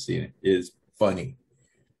you haven't seen it. It is funny.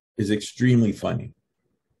 It's extremely funny.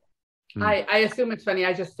 I assume it's funny.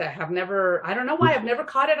 I just have never. I don't know why I've never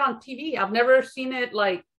caught it on TV. I've never seen it.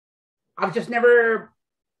 Like I've just never.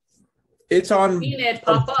 It's on. Seen it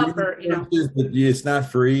pop up, or it's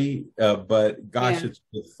not free. But gosh, it's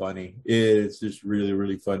just funny. It's just really,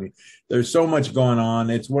 really funny. There's so much going on.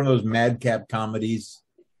 It's one of those madcap comedies.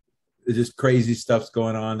 There's just crazy stuff's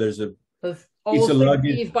going on. There's a piece of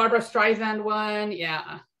luggage. Barbara Streisand one,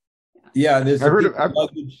 yeah. Yeah, there's a piece of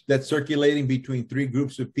luggage that's circulating between three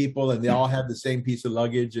groups of people, and they all have the same piece of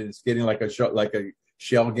luggage, and it's getting like a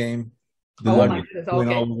shell game. The luggage going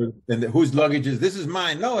all over, and whose luggage is this? Is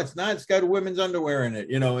mine? No, it's not. It's got women's underwear in it.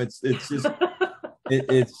 It's just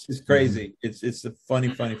it's just crazy. It's a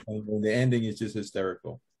funny. And the ending is just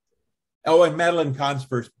hysterical. Oh, and Madeline Kahn's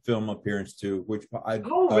first film appearance too, which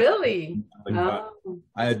really?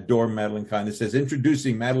 I adore Madeline Kahn. It says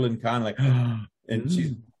introducing Madeline Kahn, like, and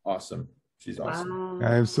she's awesome. She's awesome. Wow.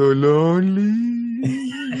 I'm so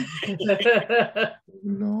lonely.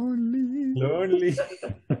 lonely.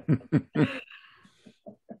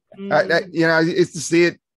 I used to see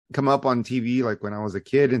it come up on TV like when I was a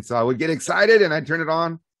kid, and so I would get excited and I'd turn it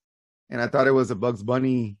on, and I thought it was a Bugs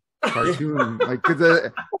Bunny cartoon,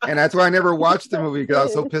 and that's why I never watched the movie, because I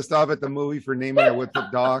was so pissed off at the movie for naming it What's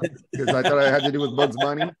Up, Doc, because I thought it had to do with Bugs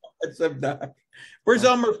Bunny. What's up, Doc? Where's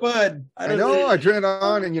Elmer Fudd? I know. I turn it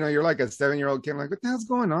on, and you're like a 7-year-old kid, like, what the hell's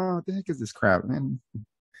going on? What the heck is this crap, man?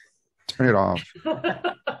 Turn it off.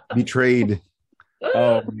 Betrayed.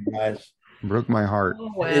 Oh my gosh, broke my heart.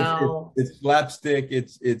 Oh, wow. It's slapstick.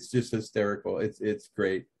 It's just hysterical. It's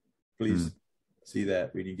great. Please see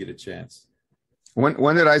that when you get a chance.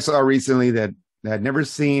 One that I saw recently that I had never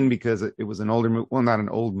seen, because it was an older movie. Well, not an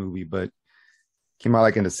old movie, but came out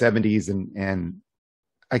like in the 70s, and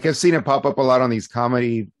I kept seeing it pop up a lot on these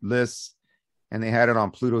comedy lists, and they had it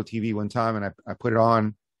on Pluto TV one time, and I put it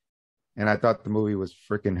on, and I thought the movie was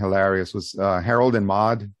freaking hilarious. It was Harold and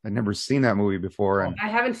Maude. I'd never seen that movie before. And I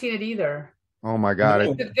haven't seen it either. Oh my God.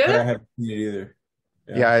 Is it good? I haven't seen it either.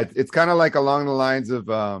 Yeah, it's kind of like along the lines of,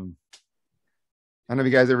 I don't know if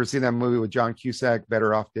you guys ever seen that movie with John Cusack,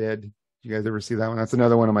 Better Off Dead. You guys ever see that one? That's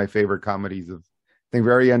another one of my favorite comedies. I think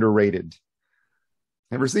very underrated.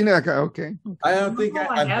 Never seen that? Okay. I don't think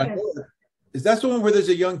I haven't. Is that the one where there's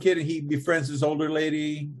a young kid and he befriends this older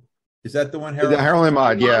lady? Is that the one? Harold and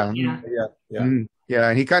Maude, yeah. Yeah. Yeah,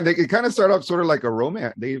 and it kind of start off sort of like a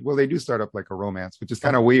romance. They do start up like a romance, which is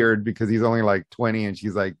kind of weird because he's only like 20 and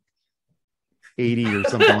she's like 80 or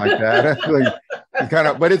something like that.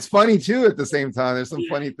 But it's funny too at the same time. There's some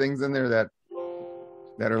funny things in there that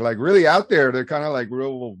are like really out there. They're kind of like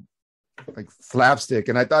real like slapstick.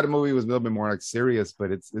 And I thought the movie was a little bit more like serious,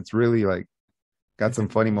 but it's really like got some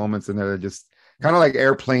funny moments in there that just kind of like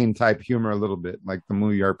Airplane type humor a little bit, like the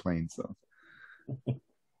movie Airplane. So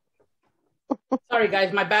sorry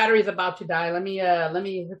guys, my battery's about to die. Let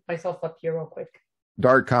me hook myself up here real quick.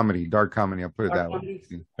 Dark comedy. I'll put it that way.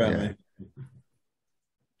 Yeah.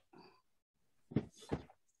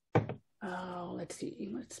 Oh, let's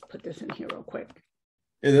see. Let's put this in here real quick.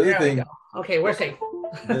 Yeah, the other thing. Okay, we're safe.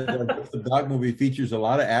 The dog movie features a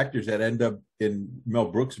lot of actors that end up in Mel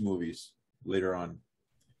Brooks movies later on.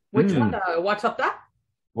 Which one? What's Up, Doc?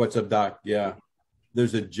 What's Up, Doc? Yeah.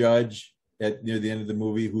 There's a judge near the end of the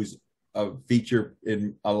movie who's a feature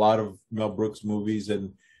in a lot of Mel Brooks movies,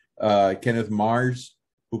 and Kenneth Mars,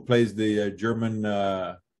 who plays the German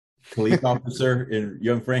police officer in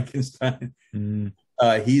Young Frankenstein.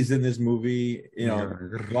 He's in this movie. A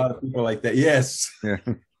lot of people like that. Yes. Yeah.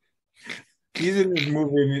 He's in this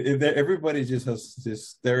movie. Everybody's just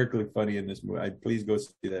hysterically funny in this movie. Please go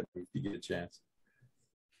see that if you get a chance.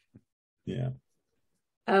 Yeah.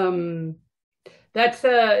 That's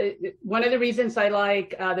one of the reasons I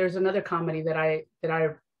like. There's another comedy that I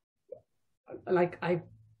like. I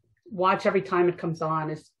watch every time it comes on.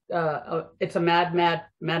 It's a Mad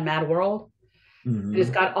World. Mm-hmm. It's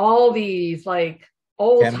got all these like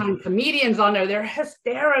old time comedians on there. They're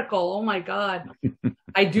hysterical. Oh my God.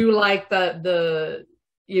 I do like the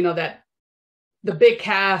big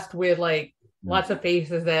cast with like lots of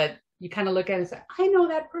faces that you kind of look at and say, I know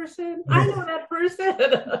that person.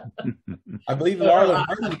 I believe Laurel and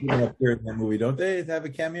Hardy going up there in that movie, don't they? They have a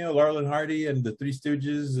cameo, Laurel and Hardy and the Three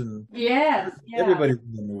Stooges, and everybody's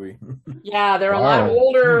in the movie. Yeah, they're a lot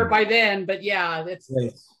older by then, but yeah, that's a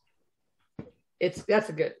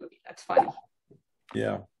good movie. That's funny.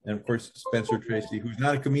 Yeah, and of course Spencer Tracy, who's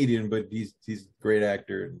not a comedian, but he's a great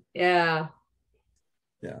actor. Yeah.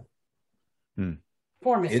 Yeah.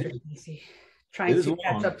 Poor It Mr. is- Casey, trying is to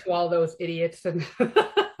catch long. up to all those idiots, and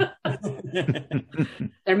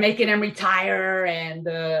they're making him retire. And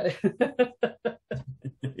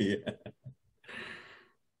Yeah.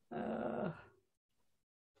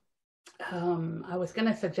 I was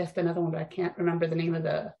gonna suggest another one, but I can't remember the name of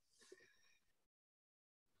the.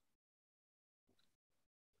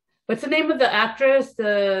 What's the name of the actress?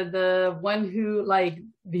 The one who, like,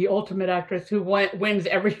 the ultimate actress who wins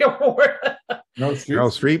every award. No, Streep. Meryl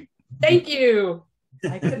Streep. Thank you.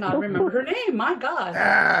 I could not remember her name. My God.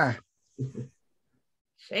 Ah.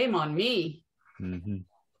 Shame on me.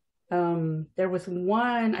 Mm-hmm. There was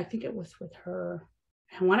one, I think it was with her.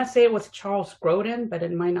 I want to say it was Charles Grodin, but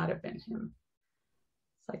it might not have been him.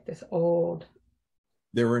 It's like this old.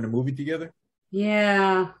 They were in a movie together?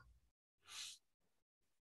 Yeah. I'm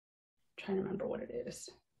trying to remember what it is.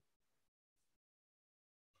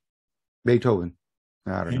 Beethoven.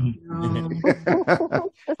 I don't know. Um,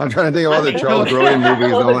 I'm trying to think of all the Charles Grodin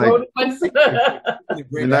movies. all the I'm like Grodin ones.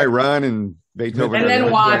 Midnight Run and Beethoven. And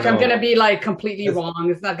then watch. I'm going to be like completely wrong.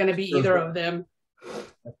 It's not going to be either of them.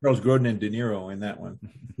 Charles Grodin and De Niro in that one.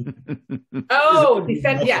 Oh,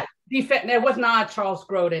 defend. Yeah, defend. It was not Charles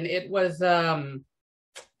Grodin. It was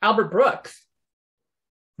Albert Brooks.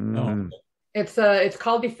 Mm-hmm. It's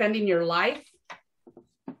called Defending Your Life.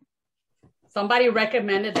 Somebody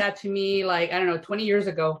recommended that to me, like, I don't know, 20 years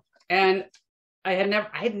ago, and I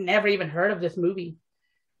had never even heard of this movie.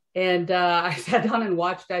 And I sat down and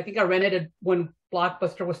watched it. I think I rented it when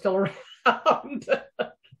Blockbuster was still around.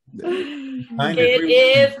 It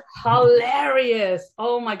is hilarious.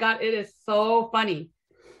 Oh my God, it is so funny.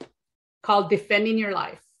 Called Defending Your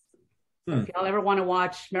Life. So if y'all ever want to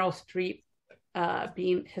watch Meryl Streep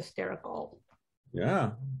being hysterical.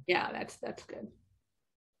 Yeah. Yeah, that's good.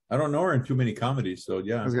 I don't know her in too many comedies, so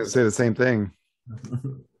yeah. I was going to say the same thing.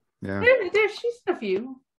 Yeah. She's in a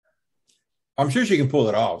few. I'm sure she can pull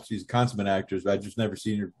it off. She's a consummate actress. I've just never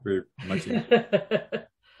seen her very much.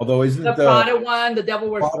 Although isn't the Prada one, The Devil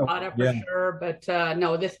Wears Prada, Prada for yeah. sure, but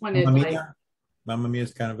no, this one is Mamma like Mia? Mamma Mia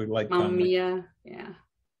is kind of like Mamma Mia. Yeah.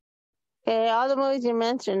 Okay, all the movies you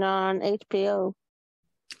mentioned are on HBO.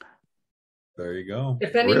 There you go.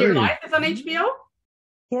 Defending Your Really? Life is on HBO?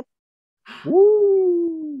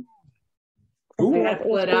 Woo. I gotta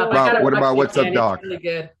pull it up. What about What's Up, It's Doc? really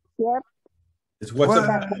good. Yep, It's What's What?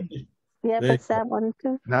 Up. yep, There it's that one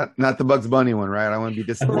too. Not the Bugs Bunny one, right? I want to be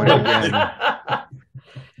disappointed again.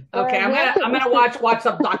 Okay, I'm gonna watch What's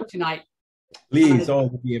Up, Doc tonight. Please, all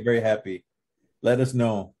will be very happy. Let us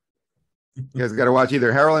know. You guys got to watch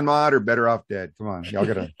either Harold and Maude or Better Off Dead. Come on, y'all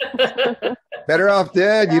gotta. Better Off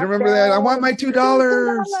Dead. You remember that? I want my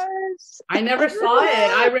 $2. I never saw it.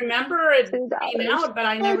 I remember it being $2. out, but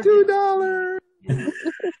I My never $2.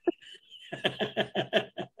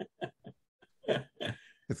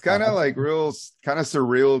 It's kind of like kind of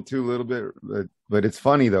surreal too, a little bit, but it's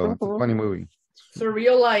funny though. It's a funny movie.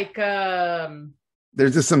 surreal, like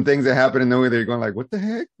There's just some things that happen in the movie that you're going like, what the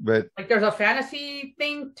heck? But there's a fantasy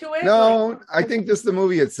thing to it. no, I think just the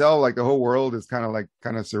movie itself, like the whole world is kind of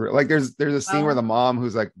surreal. Like there's a scene where the mom,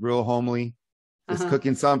 who's like real homely, is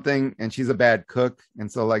cooking something, and she's a bad cook, and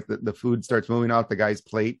so like the food starts moving off the guy's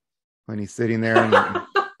plate when he's sitting there, and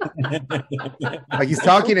like he's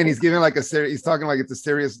talking and he's giving like he's talking like it's a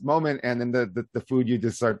serious moment, and then the food, you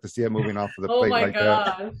just start to see it moving off of the Oh plate my like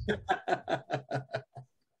gosh. that.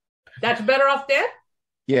 That's Better Off Dead?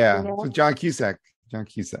 Yeah, so John Cusack.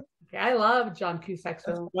 Okay, I love John Cusack,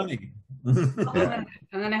 so Funny. I'm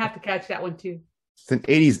gonna have to catch that one too. It's an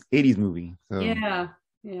 80s movie. So. Yeah.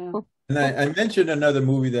 And I mentioned another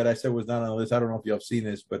movie that I said was not on the list. I don't know if y'all have seen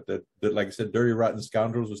this, but the like I said, Dirty Rotten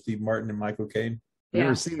Scoundrels with Steve Martin and Michael Caine.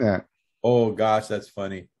 Never seen that. Oh gosh, that's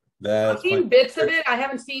funny. I've seen bits of it. I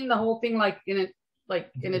haven't seen the whole thing in its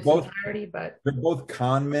entirety, but they're both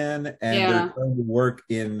con men, and Yeah. they're trying to work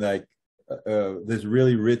in like this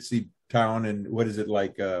really ritzy town. And what is it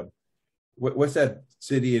like? What's that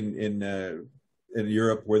city in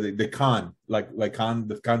Europe where the Cannes,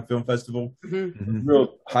 the Cannes Film Festival,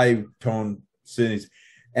 real high tone cities,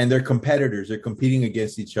 and they're competitors. They're competing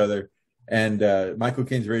against each other. And Michael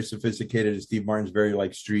Caine's very sophisticated, and Steve Martin's very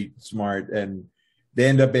like street smart, and they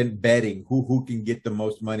end up in betting who can get the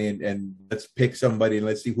most money, and let's pick somebody and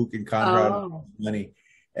let's see who can con out money.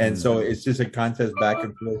 And so it's just a contest back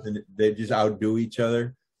and forth, and they just outdo each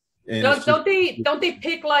other. And don't they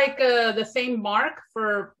pick like the same mark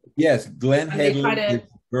for? Yes, Glenn And they Headley, try to- is the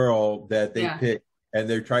girl that they Yeah. pick, and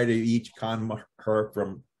they're trying to each con her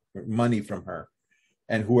from money from her.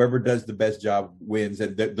 and whoever does the best job wins,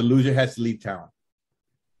 and the loser has to leave town.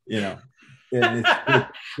 You know, and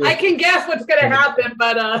I can guess what's going to happen,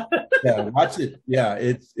 but yeah, watch it. Yeah,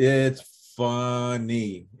 it's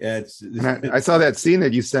funny. I saw that scene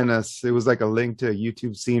that you sent us. It was like a link to a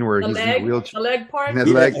YouTube scene where he's in a wheelchair. The leg part. The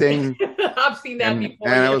leg thing. I've seen that before.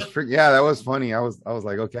 And I was that was funny. I was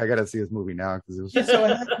like, okay, I got to see this movie now because it was just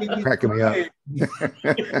so cracking me up.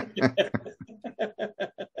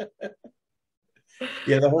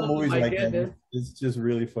 Yeah, the whole movie's like that. It's just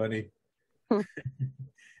really funny.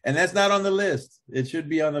 And that's not on the list. It should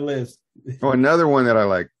be on the list. Oh, another one that I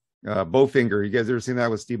like, Bowfinger. You guys ever seen that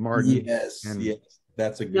with Steve Martin? Yes, yes.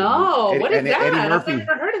 That's a good movie. Eddie, what is that? Eddie I've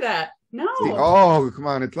never heard of that. No. Oh, come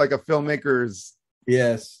on. It's like a filmmaker's.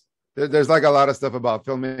 Yes. There's like a lot of stuff about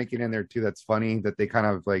filmmaking in there too that's funny that they kind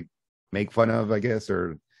of like make fun of, I guess,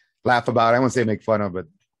 or laugh about. I won't say make fun of, but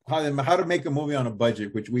how to make a movie on a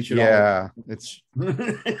budget, which we should. Yeah, it's.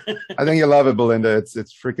 I think you love it, Belinda. It's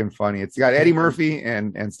freaking funny. It's got Eddie Murphy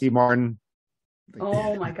and Steve Martin.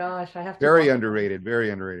 Oh my gosh, I have to. Very underrated. Very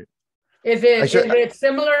underrated. Is it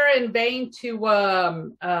similar in vein to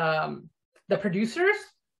The Producers?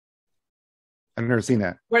 I've never seen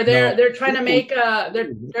that. Where they're trying to make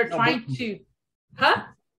they're trying to, huh?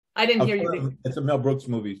 I didn't hear you. It's a Mel Brooks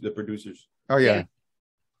movie, The Producers. Oh yeah.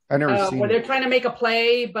 I never seen where they're trying to make a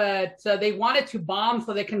play, but they want it to bomb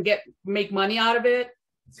so they can make money out of it.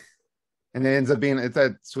 And it ends up being it's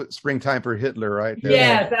that Springtime for Hitler, right?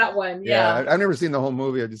 Yeah, that one. Yeah. I've never seen the whole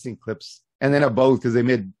movie. I've just seen clips, and then of both because they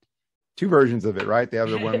made 2 versions of it, right? They have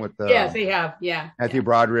the one with yes, they have. Yeah, Matthew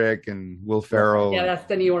Broderick and Will Ferrell. Yeah, that's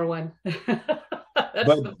the newer one.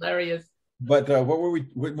 That's hilarious. But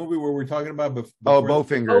what movie were we talking about before? Oh,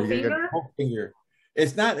 Bowfinger. Bowfinger.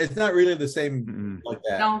 It's not really the same like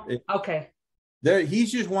that. No. Okay. He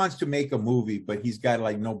just wants to make a movie, but he's got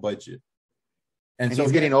like no budget. And so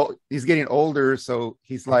he's getting old. He's getting older, so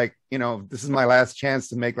he's like, this is my last chance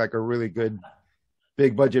to make like a really good,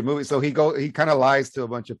 big budget movie. So he kind of lies to a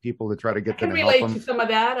bunch of people to try to get them to help him. Relate to some of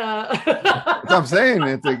that. That's what I'm saying.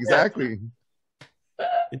 It's exactly.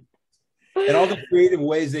 And all the creative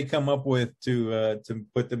ways they come up with to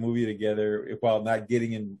put the movie together while not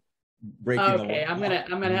getting in breaking. Okay, I'm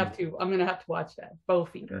gonna have to watch that.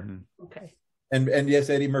 Bowfinger. Mm-hmm. Okay. And yes,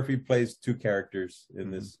 Eddie Murphy plays 2 characters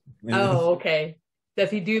in this. Okay. Does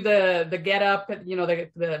he do the get up,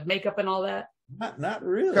 the makeup and all that? Not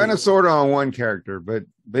really. Kind of sort of on one character, but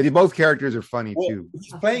both characters are funny too.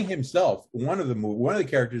 He's playing himself. One of the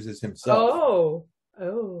characters is himself.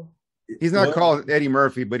 Oh. He's not called Eddie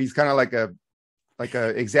Murphy, but he's kind of like a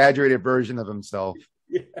exaggerated version of himself.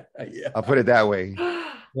 Yeah. I'll put it that way.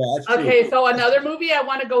 Yeah, okay, so another movie I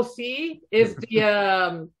want to go see is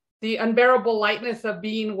the unbearable lightness of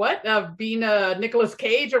being Nicolas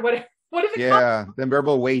Cage or whatever. What is it called? Yeah, the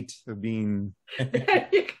unbearable weight of being. There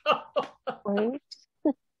you go.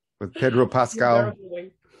 With Pedro Pascal.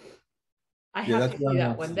 I have to see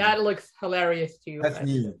that one. That looks hilarious too. That's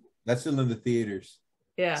new. That's still in the theaters.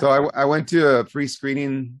 Yeah. So I went to a free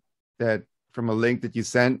screening from a link that you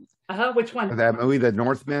sent. Which one? That movie, The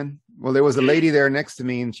Northman. Well, there was a lady there next to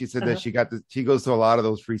me, and she said that she goes to a lot of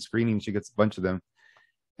those free screenings. She gets a bunch of them,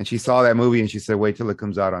 and she saw that movie, and she said, "Wait till it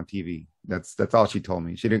comes out on TV." That's all she told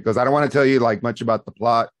me. She didn't goes, "I don't want to tell you like much about the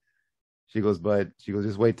plot." She goes,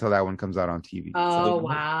 just wait till that one comes out on TV. Oh,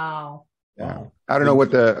 wow. Yeah. I don't know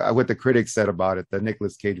what the critics said about it. The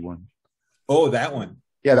Nicolas Cage one. Oh, that one.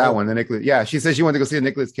 Yeah, that one. The Nicolas. Yeah, she said she wanted to go see the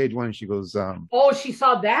Nicolas Cage one, and she goes. Oh, she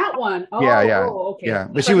saw that one. Oh, yeah. Okay. Yeah,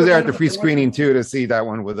 but she was there at the free screening too to see that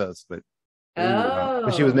one with us. But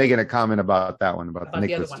but she was making a comment about that one about the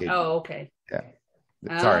Nicolas Cage. Oh, okay.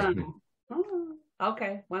 Yeah. Sorry.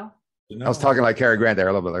 Okay. Well. I was talking like Cary Grant there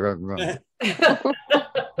a little bit.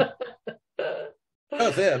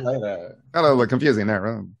 A little confusing there.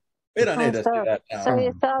 Right? We don't need to do that now. So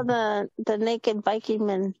you saw the naked Viking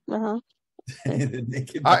men. The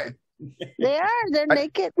naked they're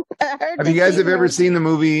naked. Have you guys ever seen the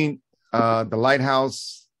movie The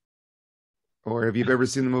Lighthouse? Or have you ever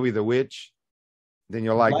seen the movie The Witch? Then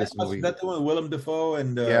you'll like this movie. Is that the one with Willem Dafoe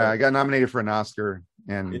and I got nominated for an Oscar,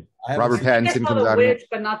 and Robert Pattinson comes out. The Witch,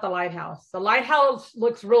 but not The Lighthouse. The Lighthouse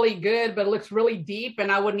looks really good, but it looks really deep, and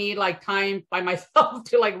I would need like time by myself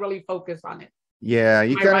to like really focus on it. Yeah,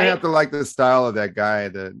 you kind of have to like the style of that guy.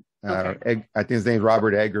 I think his name's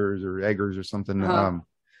Robert Eggers or something.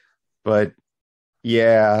 But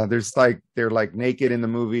yeah, they're like naked in the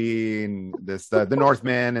movie, and this the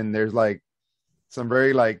Northman, and there's like some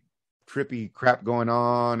very like trippy crap going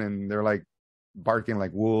on, and they're like barking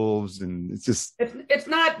like wolves, and it's just it's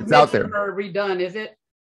not out there or redone, is it?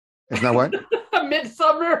 It's not what?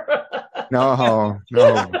 Midsummer. No.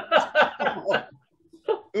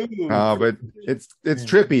 No, but it's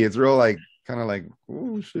trippy. It's real like kind of like,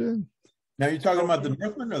 oh shit. Now you're talking about the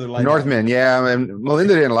Northman or the Lighthouse? Northman, yeah. And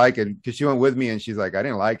Melinda didn't like it because she went with me and she's like, I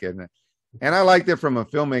didn't like it. And I liked it from a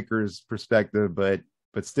filmmaker's perspective, but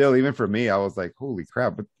still, even for me, I was like, holy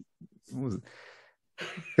crap. But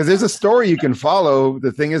because there's a story you can follow.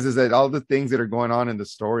 The thing is that all the things that are going on in the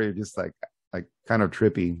story are just like kind of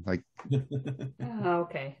trippy. Like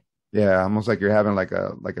Okay. yeah, almost like you're having like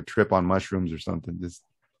a trip on mushrooms or something. Just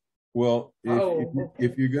well,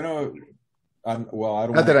 if you're gonna, I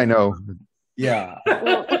don't. Not that I know. Yeah, I'm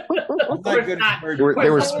not good at They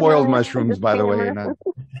were spoiled mushrooms, by the way. Not...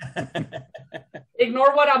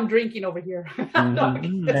 Ignore what I'm drinking over here. That's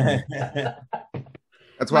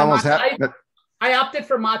why I'm almost happy. I opted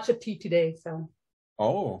for matcha tea today, so.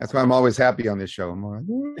 Oh, that's why I'm always happy on this show. I'm like,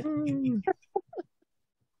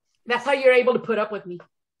 that's how you're able to put up with me.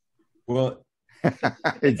 Well, I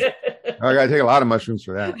gotta take a lot of mushrooms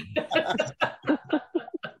for that.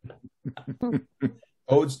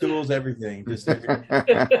 Toadstools, everything. Just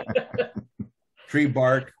tree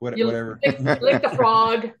bark, whatever. Lick the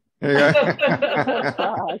frog.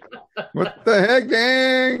 What the heck,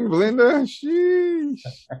 dang, Belinda? Sheesh.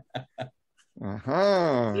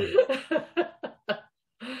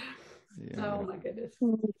 Yeah. Oh my goodness.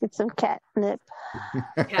 Get some catnip.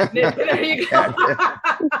 Catnip. There you go.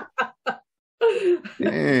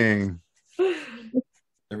 Dang.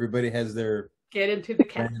 Everybody has their get into the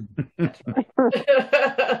cat. That's right.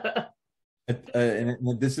 And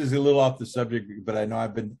this is a little off the subject, but I know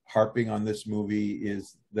I've been harping on this movie.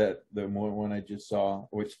 Is that the one I just saw?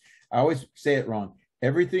 Which I always say it wrong.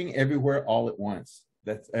 Everything, everywhere, all at once.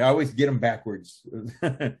 I always get them backwards.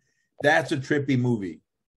 That's a trippy movie,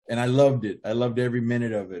 and I loved it. I loved every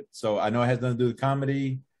minute of it. So I know it has nothing to do with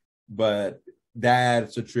comedy, but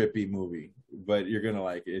that's a trippy movie. But you're gonna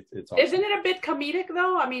like it. It's awesome. Isn't it a bit comedic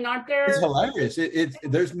though? I mean, aren't there? It's hilarious.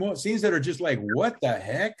 There's more scenes that are just like, what the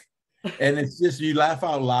heck? And it's just you laugh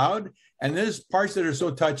out loud. And there's parts that are so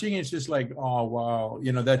touching. It's just like, oh wow,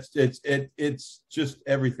 it's just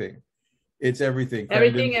everything. It's everything.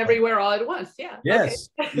 Everything, everywhere, all at once. Yeah. Yes.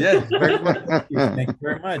 Okay. Yes. Thank you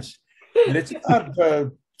very much. And it's about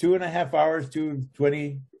 2.5 hours,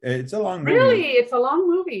 2:20. It's a long movie. Really, it's a long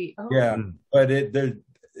movie. Oh. Yeah, but it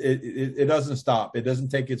doesn't stop. It doesn't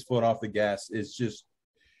take its foot off the gas. It's just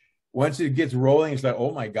once it gets rolling, it's like,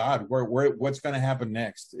 oh my God, what's going to happen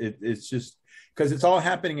next? It's just because it's all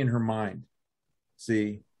happening in her mind.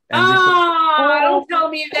 See? And don't tell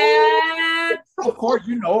me that. Of course,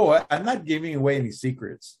 I'm not giving away any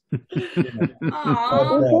secrets. I'm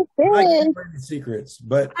not giving away any secrets,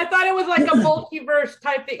 but I thought it was like a multiverse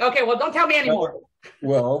type thing. Okay, well, don't tell me anymore.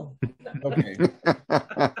 Well, okay,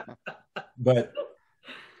 but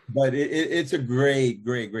it's a great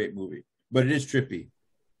movie, but it is trippy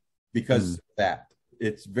because of that.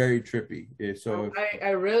 It's very trippy. So I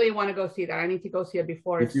really want to go see that. I need to go see it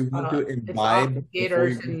before if you want to imbibe it's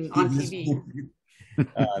theaters and on TV.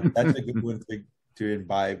 That's a good one to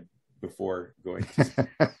imbibe before going.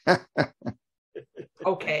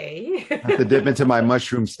 Okay. I have to dip into my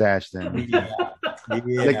mushroom stash then. Yeah.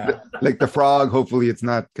 Like the frog. Hopefully, it's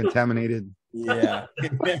not contaminated. Yeah.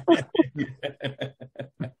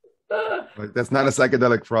 Like, that's not a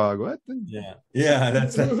psychedelic frog. What? Yeah.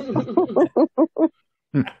 That's.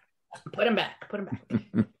 Put him back.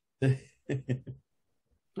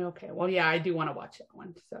 Okay. Well, yeah, I do want to watch that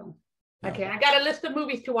one. So, okay, I got a list of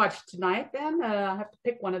movies to watch tonight. Then I have to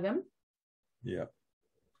pick one of them. Yeah.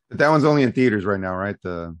 But that one's only in theaters right now, right?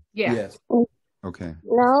 Yeah. Yes. Okay.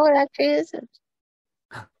 No, it actually isn't.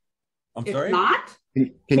 I'm It's sorry. not.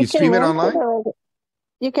 Can you stream it online?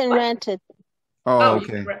 You can rent it. Oh, You okay.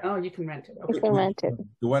 can rent it. You Okay. can rent it.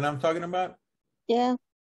 The one I'm talking about. Yeah.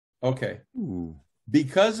 Okay. Ooh.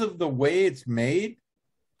 Because of the way it's made,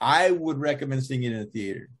 I would recommend seeing it in a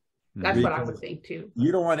theater. That's what I would think too.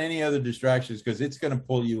 You don't want any other distractions because it's going to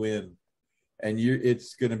pull you in, and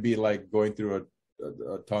it's going to be like going through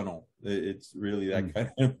a tunnel. It's really that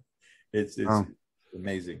kind of. It's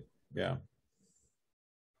amazing. Yeah.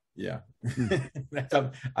 I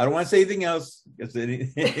don't want to say anything else. Don't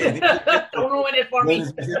ruin it for me.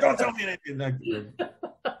 Don't tell me anything.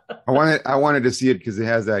 I wanted to see it because it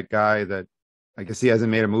has that guy that I guess he hasn't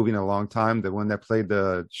made a movie in a long time. The one that played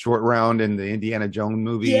the short round in the Indiana Jones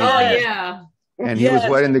movie. Yeah. Oh yeah. And he was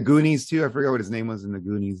in the Goonies too. I forget what his name was in the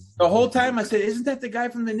Goonies. The whole time I said, "Isn't that the guy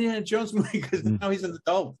from the Indiana Jones movie?" Because now he's an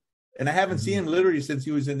adult, and I haven't seen him literally since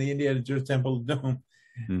he was in the Indiana Jones Temple of Doom.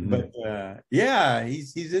 But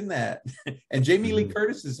he's in that, and Jamie Lee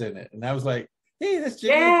Curtis is in it, and I was like, Hey, that's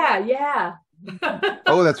Jimmy. Yeah.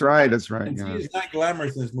 Oh, that's right. That's right. And Yeah. she's not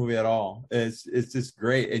glamorous in this movie at all. It's just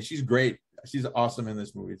great, and she's great. She's awesome in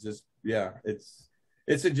this movie. It's just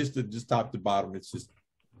just top to bottom. It's just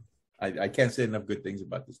I can't say enough good things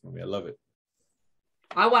about this movie. I love it.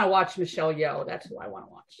 I want to watch Michelle Yeoh. That's who I want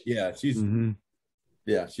to watch. Yeah,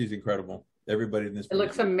 she's incredible. Everybody in this It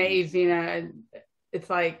looks amazing. It's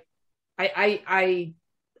like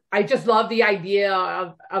I just love the idea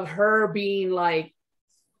of her being like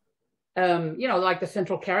like the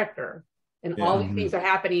central character, and all these things are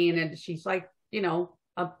happening, and she's like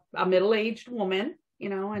a middle-aged woman,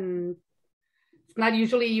 and it's not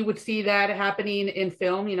usually you would see that happening in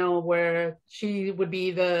film, where she would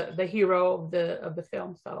be the hero of the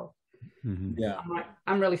film. So yeah,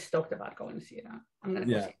 I'm really stoked about going to see it. I'm gonna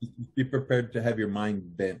go see it. Be prepared to have your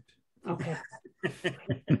mind bent. Okay.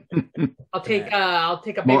 I'll take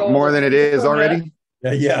a big more than it is already.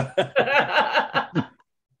 Yeah.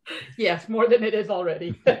 Yes, more than it is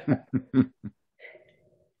already.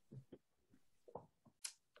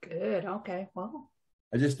 Good. Okay. Well,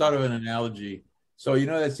 I just thought of an analogy. So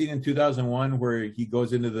that scene in 2001 where he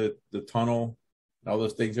goes into the tunnel, and all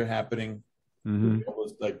those things are happening. All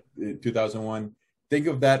those, like 2001. Think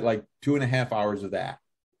of that like 2.5 hours of that.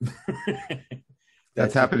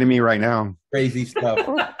 That's happening to me right now. Crazy stuff.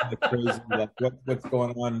 Like what's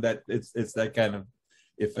going on? That it's that kind of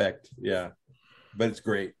effect. Yeah, but it's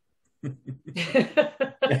great.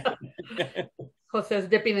 Cole says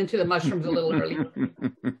dipping into the mushrooms a little early.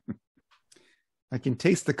 I can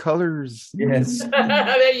taste the colors. Yes.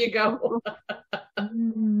 There you go.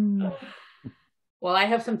 Well, I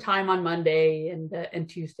have some time on Monday and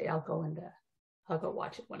Tuesday. I'll go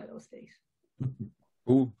watch it one of those days.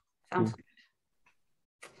 Ooh. Sounds good.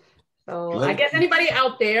 So I guess anybody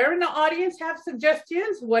out there in the audience have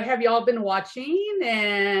suggestions? What have y'all been watching?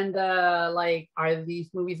 And are these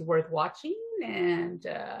movies worth watching? And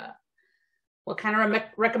what kind of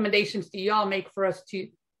recommendations do y'all make for us to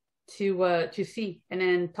see and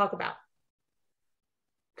then talk about?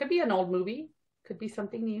 Could be an old movie. Could be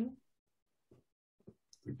something new.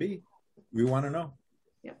 Could be. We want to know.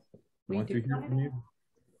 Yep. We want to hear from you.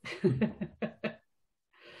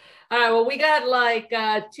 All right, well, we got like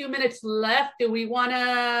 2 minutes left. Do we want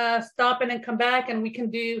to stop and then come back, and I can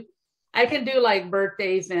do like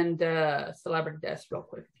birthdays and celebrity deaths real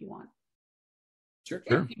quick if you want. Sure.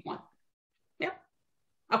 If you want. Yep.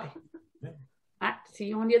 Okay. Yeah. All right, see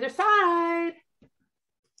you on the other side.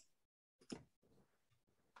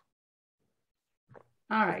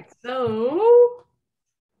 All right, so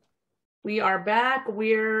we are back.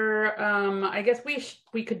 We're I guess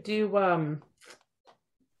we could do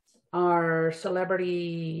our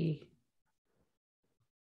celebrity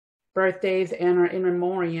birthdays and our in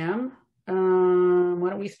memoriam. Why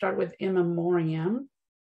don't we start with in memoriam?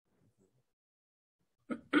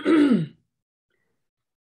 There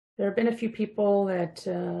have been a few people that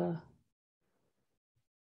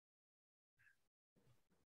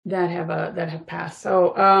have passed.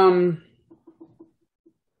 So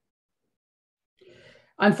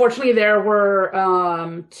unfortunately, there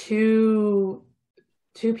were two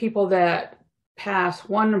people that passed.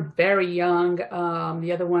 One very young,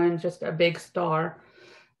 the other one just a big star,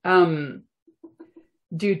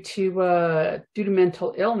 due to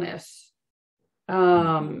mental illness.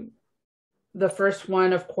 The first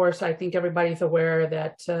one, of course, I think everybody's aware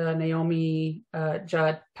that Naomi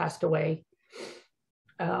Judd passed away,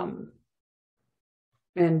 and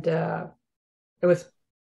it was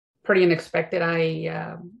pretty unexpected.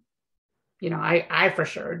 I for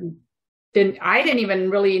sure didn't even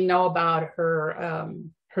really know about her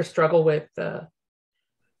struggle with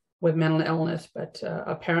mental illness, but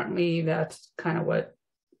apparently that's kind of what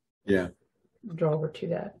drove her to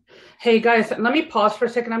that. Hey guys, let me pause for a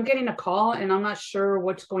second. I'm getting a call and I'm not sure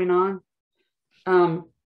what's going on.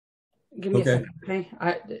 Give me a second, okay?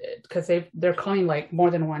 Because they're calling like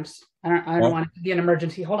more than once. I don't want it to be an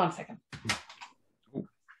emergency. Hold on a second.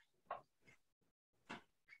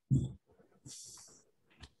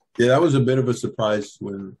 Yeah, that was a bit of a surprise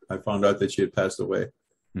when I found out that she had passed away.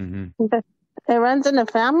 Mm-hmm. It runs in the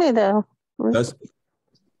family, though.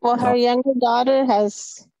 Well, her younger daughter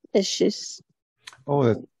has issues. Oh,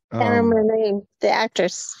 I can't remember her name. The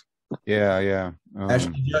actress. Yeah.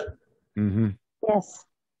 Ashley Judd. Mm-hmm. Yes.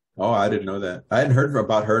 Oh, I didn't know that. I hadn't heard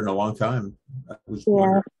about her in a long time. I was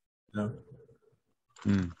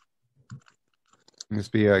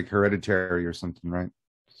Must be like hereditary or something, right?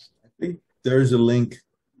 I think there's a link.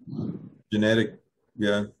 Genetic,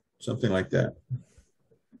 something like that.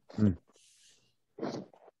 That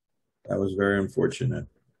was very unfortunate.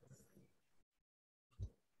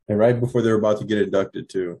 And right before they were about to get inducted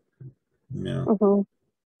to, Mhm.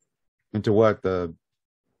 Into what? the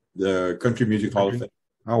Country Music Hall of Fame.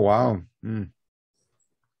 Oh, wow. Mm.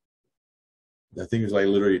 I think it was like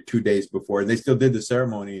literally 2 days before. They still did the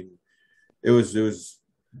ceremony. It was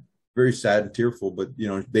very sad and tearful, but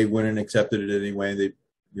they went and accepted it anyway. They,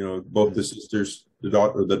 both the sisters, the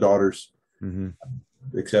daughters,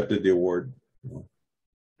 accepted the award.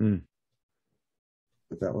 Mm.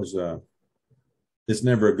 But that was it's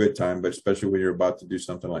never a good time, but especially when you're about to do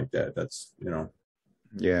something like that. That's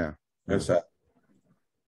Yeah. that's sad.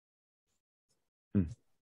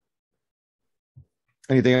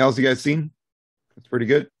 Anything else you guys seen? That's pretty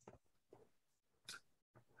good.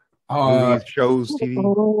 Movies, shows,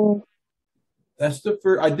 TV. That's the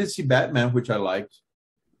first. I did see Batman, which I liked.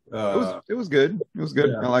 It was good. It was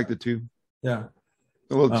good. Yeah. I liked it too. Yeah,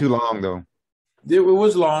 A little too long though. it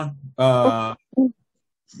was long.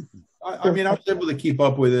 I mean, I was able to keep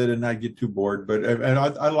up with it and not get too bored. But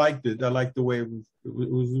I liked it. I liked the way it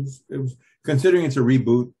was considering it's a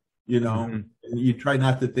reboot. You try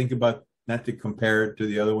not to think about, not to compare it to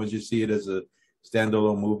the other ones. You see it as a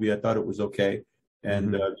standalone movie. I thought it was okay,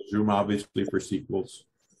 and there's room obviously for sequels.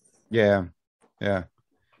 Yeah. I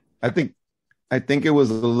think it was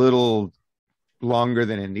a little longer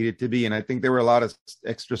than it needed to be, and I think there were a lot of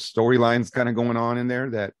extra storylines kind of going on in there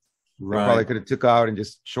that they probably could have took out and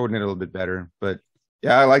just shortened it a little bit better. But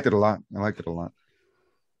yeah, I liked it a lot.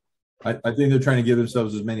 I think they're trying to give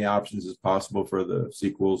themselves as many options as possible for the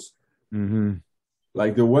sequels. Mm-hmm.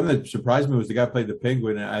 Like the one that surprised me was the guy who played the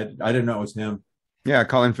Penguin. I didn't know it was him. Yeah,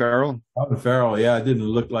 Colin Farrell. Colin Farrell. Yeah, it didn't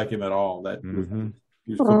look like him at all. That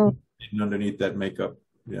he was underneath that makeup.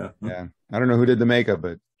 Yeah. I don't know who did the makeup,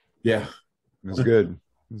 but yeah, it was good.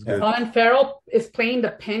 Colin Farrell is playing the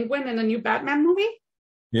Penguin in the new Batman movie?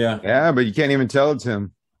 Yeah, but you can't even tell it's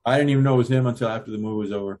him. I didn't even know it was him until after the movie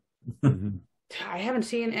was over. I haven't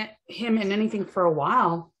seen him in anything for a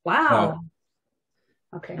while. Wow.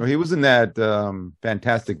 Okay. Well, he was in that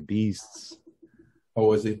Fantastic Beasts. Oh,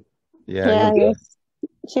 was he? Yeah.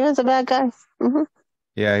 He was a bad guy. Mm-hmm.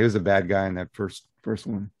 Yeah, he was a bad guy in that first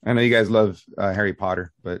one. I know you guys love Harry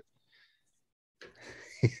Potter, but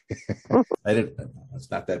I didn't. It's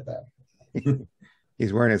not that bad.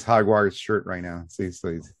 He's wearing his Hogwarts shirt right now. See,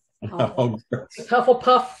 so he's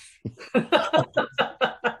Hufflepuff.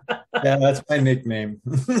 Yeah, that's my nickname.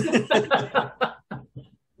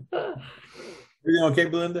 Everything okay,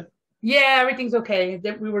 Belinda? Yeah, everything's okay.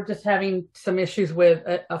 We were just having some issues with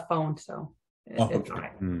a phone, so it's okay. all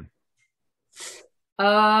right.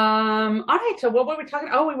 All right. So what were we talking?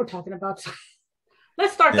 Oh, we were talking about.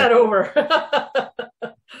 Let's start that over.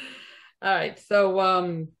 All right.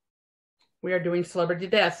 So we are doing celebrity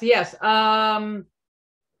deaths. Yes.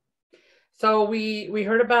 So we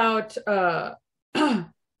heard about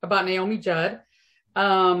about Naomi Judd.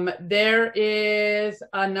 There's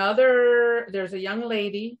a young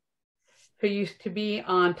lady who used to be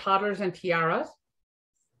on Toddlers and Tiaras.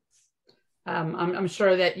 I'm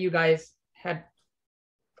sure that you guys had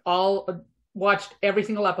all watched every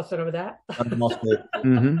single episode of that.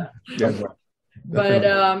 Yeah. But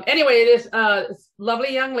anyway, it is a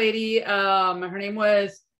lovely young lady. Her name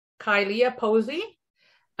was Kylia Posey.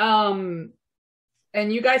 And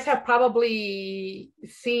you guys have probably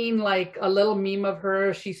seen like a little meme of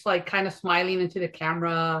her. She's like kind of smiling into the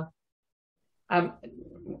camera. I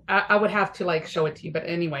would have to like show it to you, but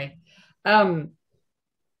anyway,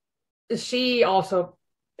 she also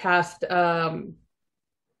passed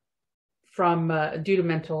from due to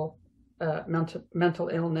mental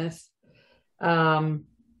illness.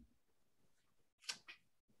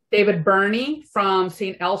 David Burney from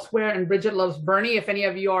Seen Elsewhere and Bridget Loves Bernie. If any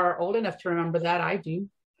of you are old enough to remember that, I do.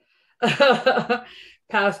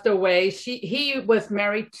 Passed away. He was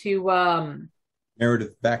married to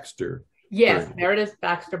Meredith Baxter. Yes, Bernie. Meredith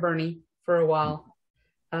Baxter Burney for a while.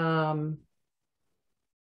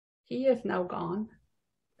 He is now gone.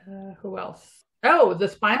 Who else? Oh, the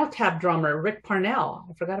Spinal Tap drummer, Rick Parnell.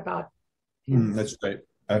 I forgot about him. That's right.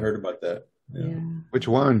 I heard about that. Yeah. Which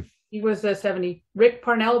one? He was 70. Rick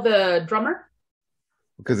Parnell, the drummer.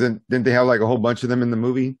 Because didn't they have like a whole bunch of them in the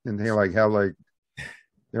movie? And they like have like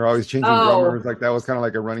they're always changing drummers. Like that was kind of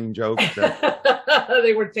like a running joke.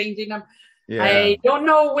 They were changing them. Yeah. I don't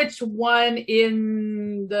know which one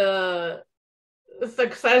in the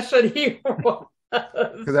Succession he was.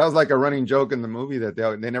 Because that was like a running joke in the movie that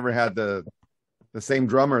they never had the same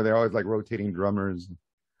drummer. They're always like rotating drummers.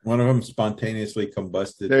 One of them spontaneously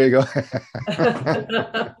combusted. There you go.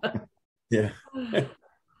 Yeah.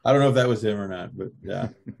 I don't know if that was him or not, but yeah.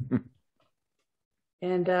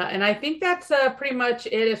 And I think that's pretty much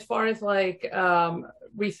it as far as like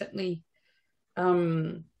recently.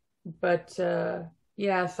 But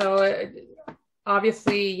yeah, so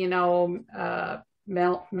obviously, you know,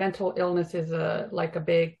 mental illness is like a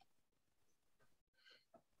big,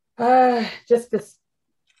 it's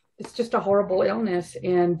just a horrible illness,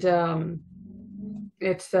 and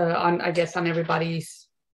it's on, I guess, on everybody's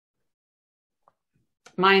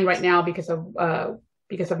mind right now because of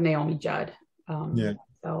Naomi Judd. Yeah.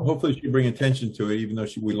 So hopefully she bring attention to it, even though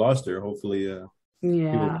we lost her. Hopefully,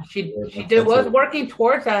 yeah, she was working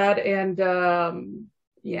towards that, and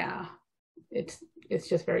yeah, it's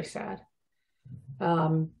just very sad.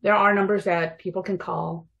 There are numbers that people can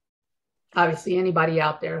call. Obviously, anybody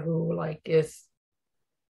out there who like is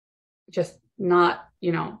just not,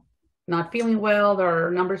 you know, not feeling well, there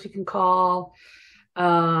are numbers you can call.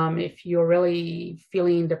 If you're really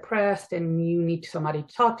feeling depressed and you need somebody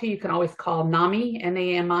to talk to, you can always call NAMI,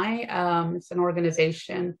 N-A-M-I. It's an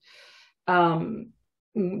organization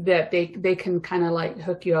that they can kind of like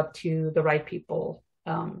hook you up to the right people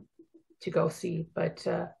to go see. But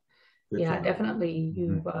yeah,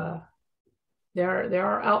 definitely there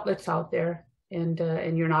are outlets out there, and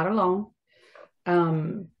you're not alone.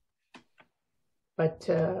 But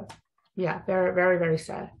yeah, very, very, very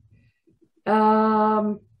sad.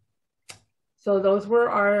 So those were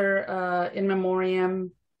our in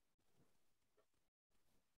memoriam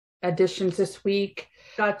additions this week.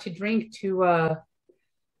 Got to drink to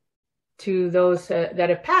those that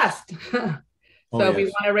have passed. So yes. We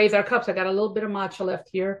want to raise our cups. I got a little bit of matcha left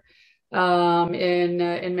here,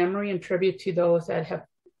 in memory and tribute to those that have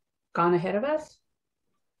gone ahead of us.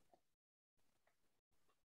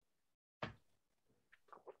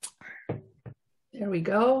 There we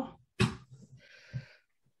go.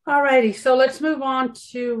 All righty, so let's move on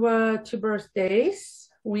to birthdays.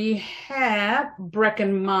 We have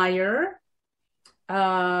Breckenmeyer.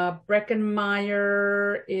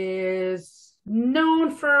 Breckenmeyer is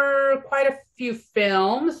known for quite a few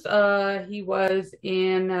films. He was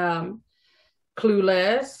in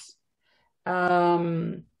Clueless.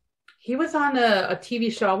 He was on a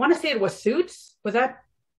TV show. I want to say it was Suits. Is that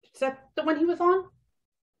the one he was on?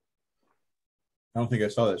 I don't think I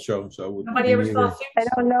saw that show. So nobody ever saw Suits? I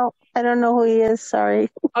don't know. I don't know who he is.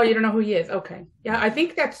 Sorry. Oh, you don't know who he is? Okay. Yeah, I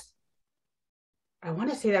think I want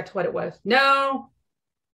to say that's what it was. No.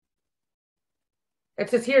 It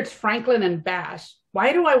says here it's Franklin and Bash.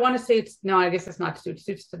 Why do I want to say no, I guess it's not Suits.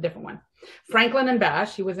 Suits is a different one. Franklin and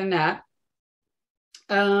Bash, he was in that.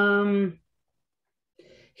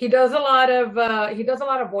 He does a lot of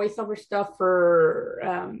voiceover stuff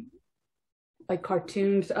for like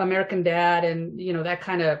cartoons, American Dad, and you know, that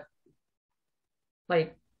kind of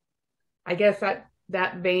like, I guess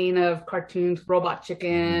that vein of cartoons, Robot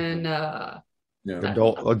Chicken,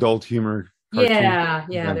 adult humor. Yeah,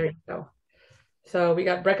 there you go. So we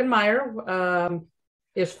got Breckenmeyer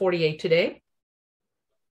is 48 today.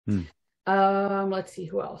 Let's see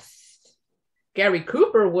who else. Gary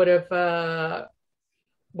Cooper would have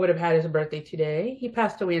had his birthday today. He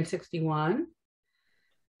passed away in 61.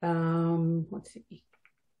 Let's see.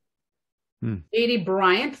 Adie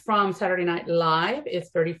Bryant from Saturday Night Live is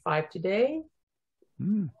 35 today.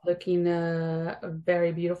 Looking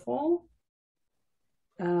very beautiful.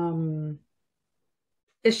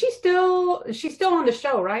 Is she still on the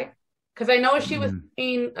show, right? Because I know she was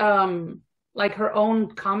in like her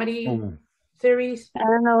own comedy series. I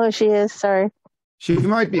don't know who she is, sorry. She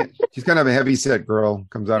might be. She's kind of a heavy set girl.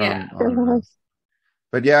 Comes out on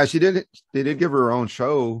but yeah, they did give her own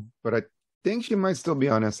show, but I think she might still be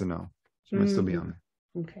on SNL. She might still be on there.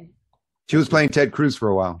 Okay. She was playing Ted Cruz for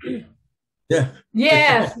a while. Yeah.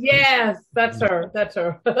 Yes, that's her.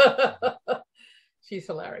 She's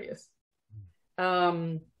hilarious.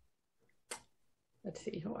 Let's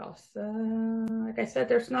see who else. Like I said,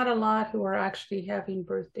 there's not a lot who are actually having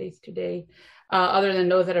birthdays today, other than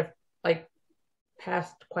those that have like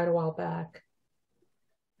passed quite a while back.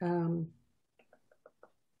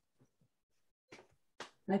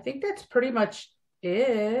 I think that's pretty much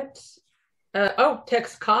it.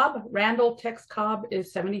 Tex Cobb. Randall Tex Cobb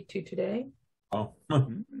is 72 today. Oh,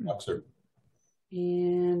 boxer.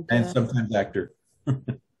 And sometimes actor.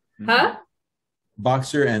 Huh?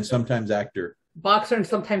 Boxer and sometimes actor. Boxer and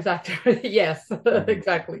sometimes actor. Yes,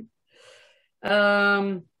 exactly.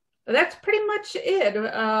 That's pretty much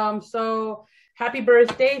it. So happy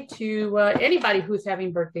birthday to anybody who's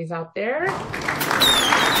having birthdays out there.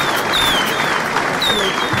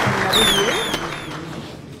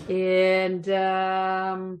 And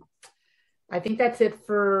I think that's it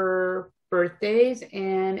for birthdays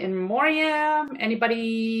and in memoriam.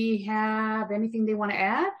 Anybody have anything they want to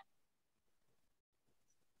add?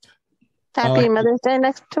 Happy Mother's Day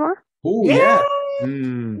tomorrow. Oh yeah.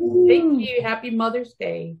 Thank you. Happy Mother's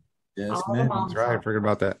Day. Yes, All the man. moms That's right. I forgot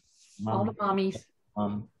about that. All the mommies.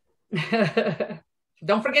 Mom.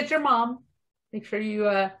 Don't forget your mom. Make sure you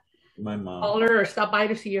My mom. call her or stop by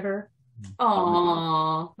to see her.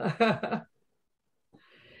 Aww.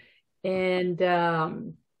 And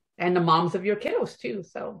the moms of your kiddos too.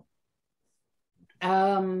 So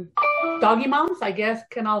doggy moms, I guess,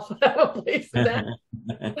 can also have a place in that.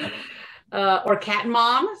 Or cat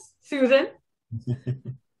moms, Susan.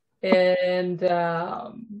 And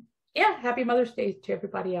yeah, happy Mother's Day to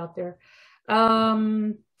everybody out there.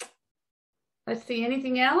 Let's see,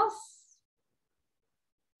 anything else?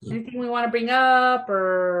 Anything we want to bring up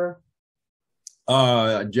or?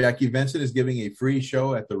 Jackie Vincent is giving a free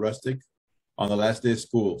show at the Rustic on the last day of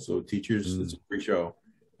school. So teachers, it's a free show.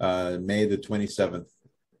 May the 27th,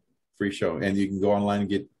 free show. And you can go online and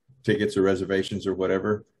get tickets or reservations or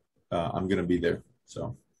whatever. I'm going to be there.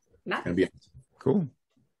 So nice. Gonna be cool.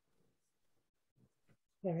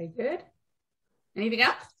 Very good. Anything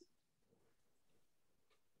else?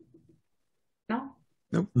 No?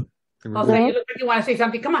 Nope. Also, you look like you want to say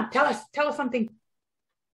something. Come on, tell us something.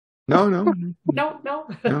 No. No.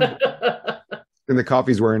 And the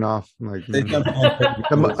coffee's wearing off. I'm like,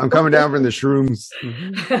 I'm coming down from the shrooms.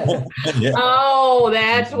 Yeah. Oh,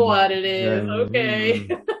 that's what it is. Yeah. Okay.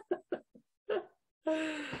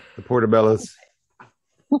 The portobellos.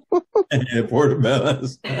 Yeah,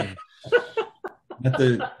 portobellos. Not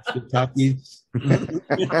the Takis.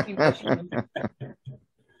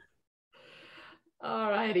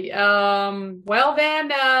 All righty. Well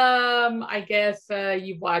then, I guess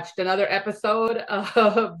you've watched another episode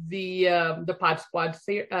of the Pod Squad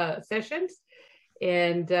sessions,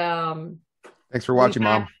 and thanks for watching,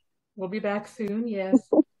 Mom. We'll be back soon. Yes.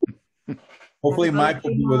 Hopefully, Mike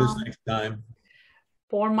will be with us next time.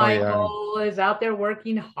 Poor Michael is out there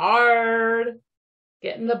working hard,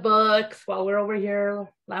 getting the books while we're over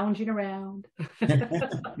here lounging around.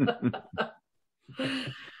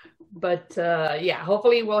 But yeah,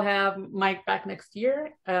 hopefully we'll have Mike back next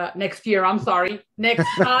year. Next time,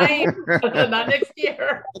 not next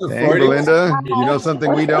year. Hey, Belinda, you know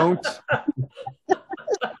something we don't?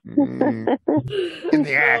 In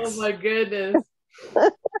the axe. Oh my goodness.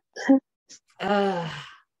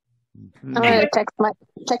 I'm gonna text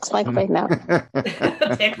Mike right now.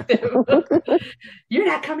 Text him. You're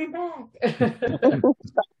not coming back.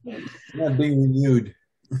 Not being renewed.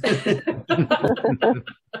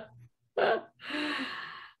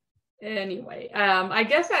 Anyway, I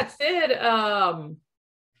guess that's it.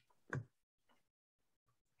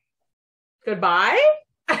 Goodbye.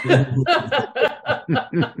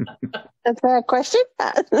 That's a question?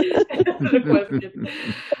 The question.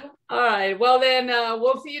 All right. Well, then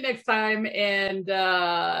we'll see you next time, and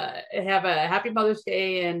have a happy Mother's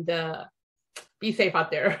Day, and be safe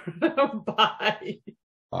out there. Bye.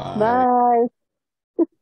 Bye. Bye.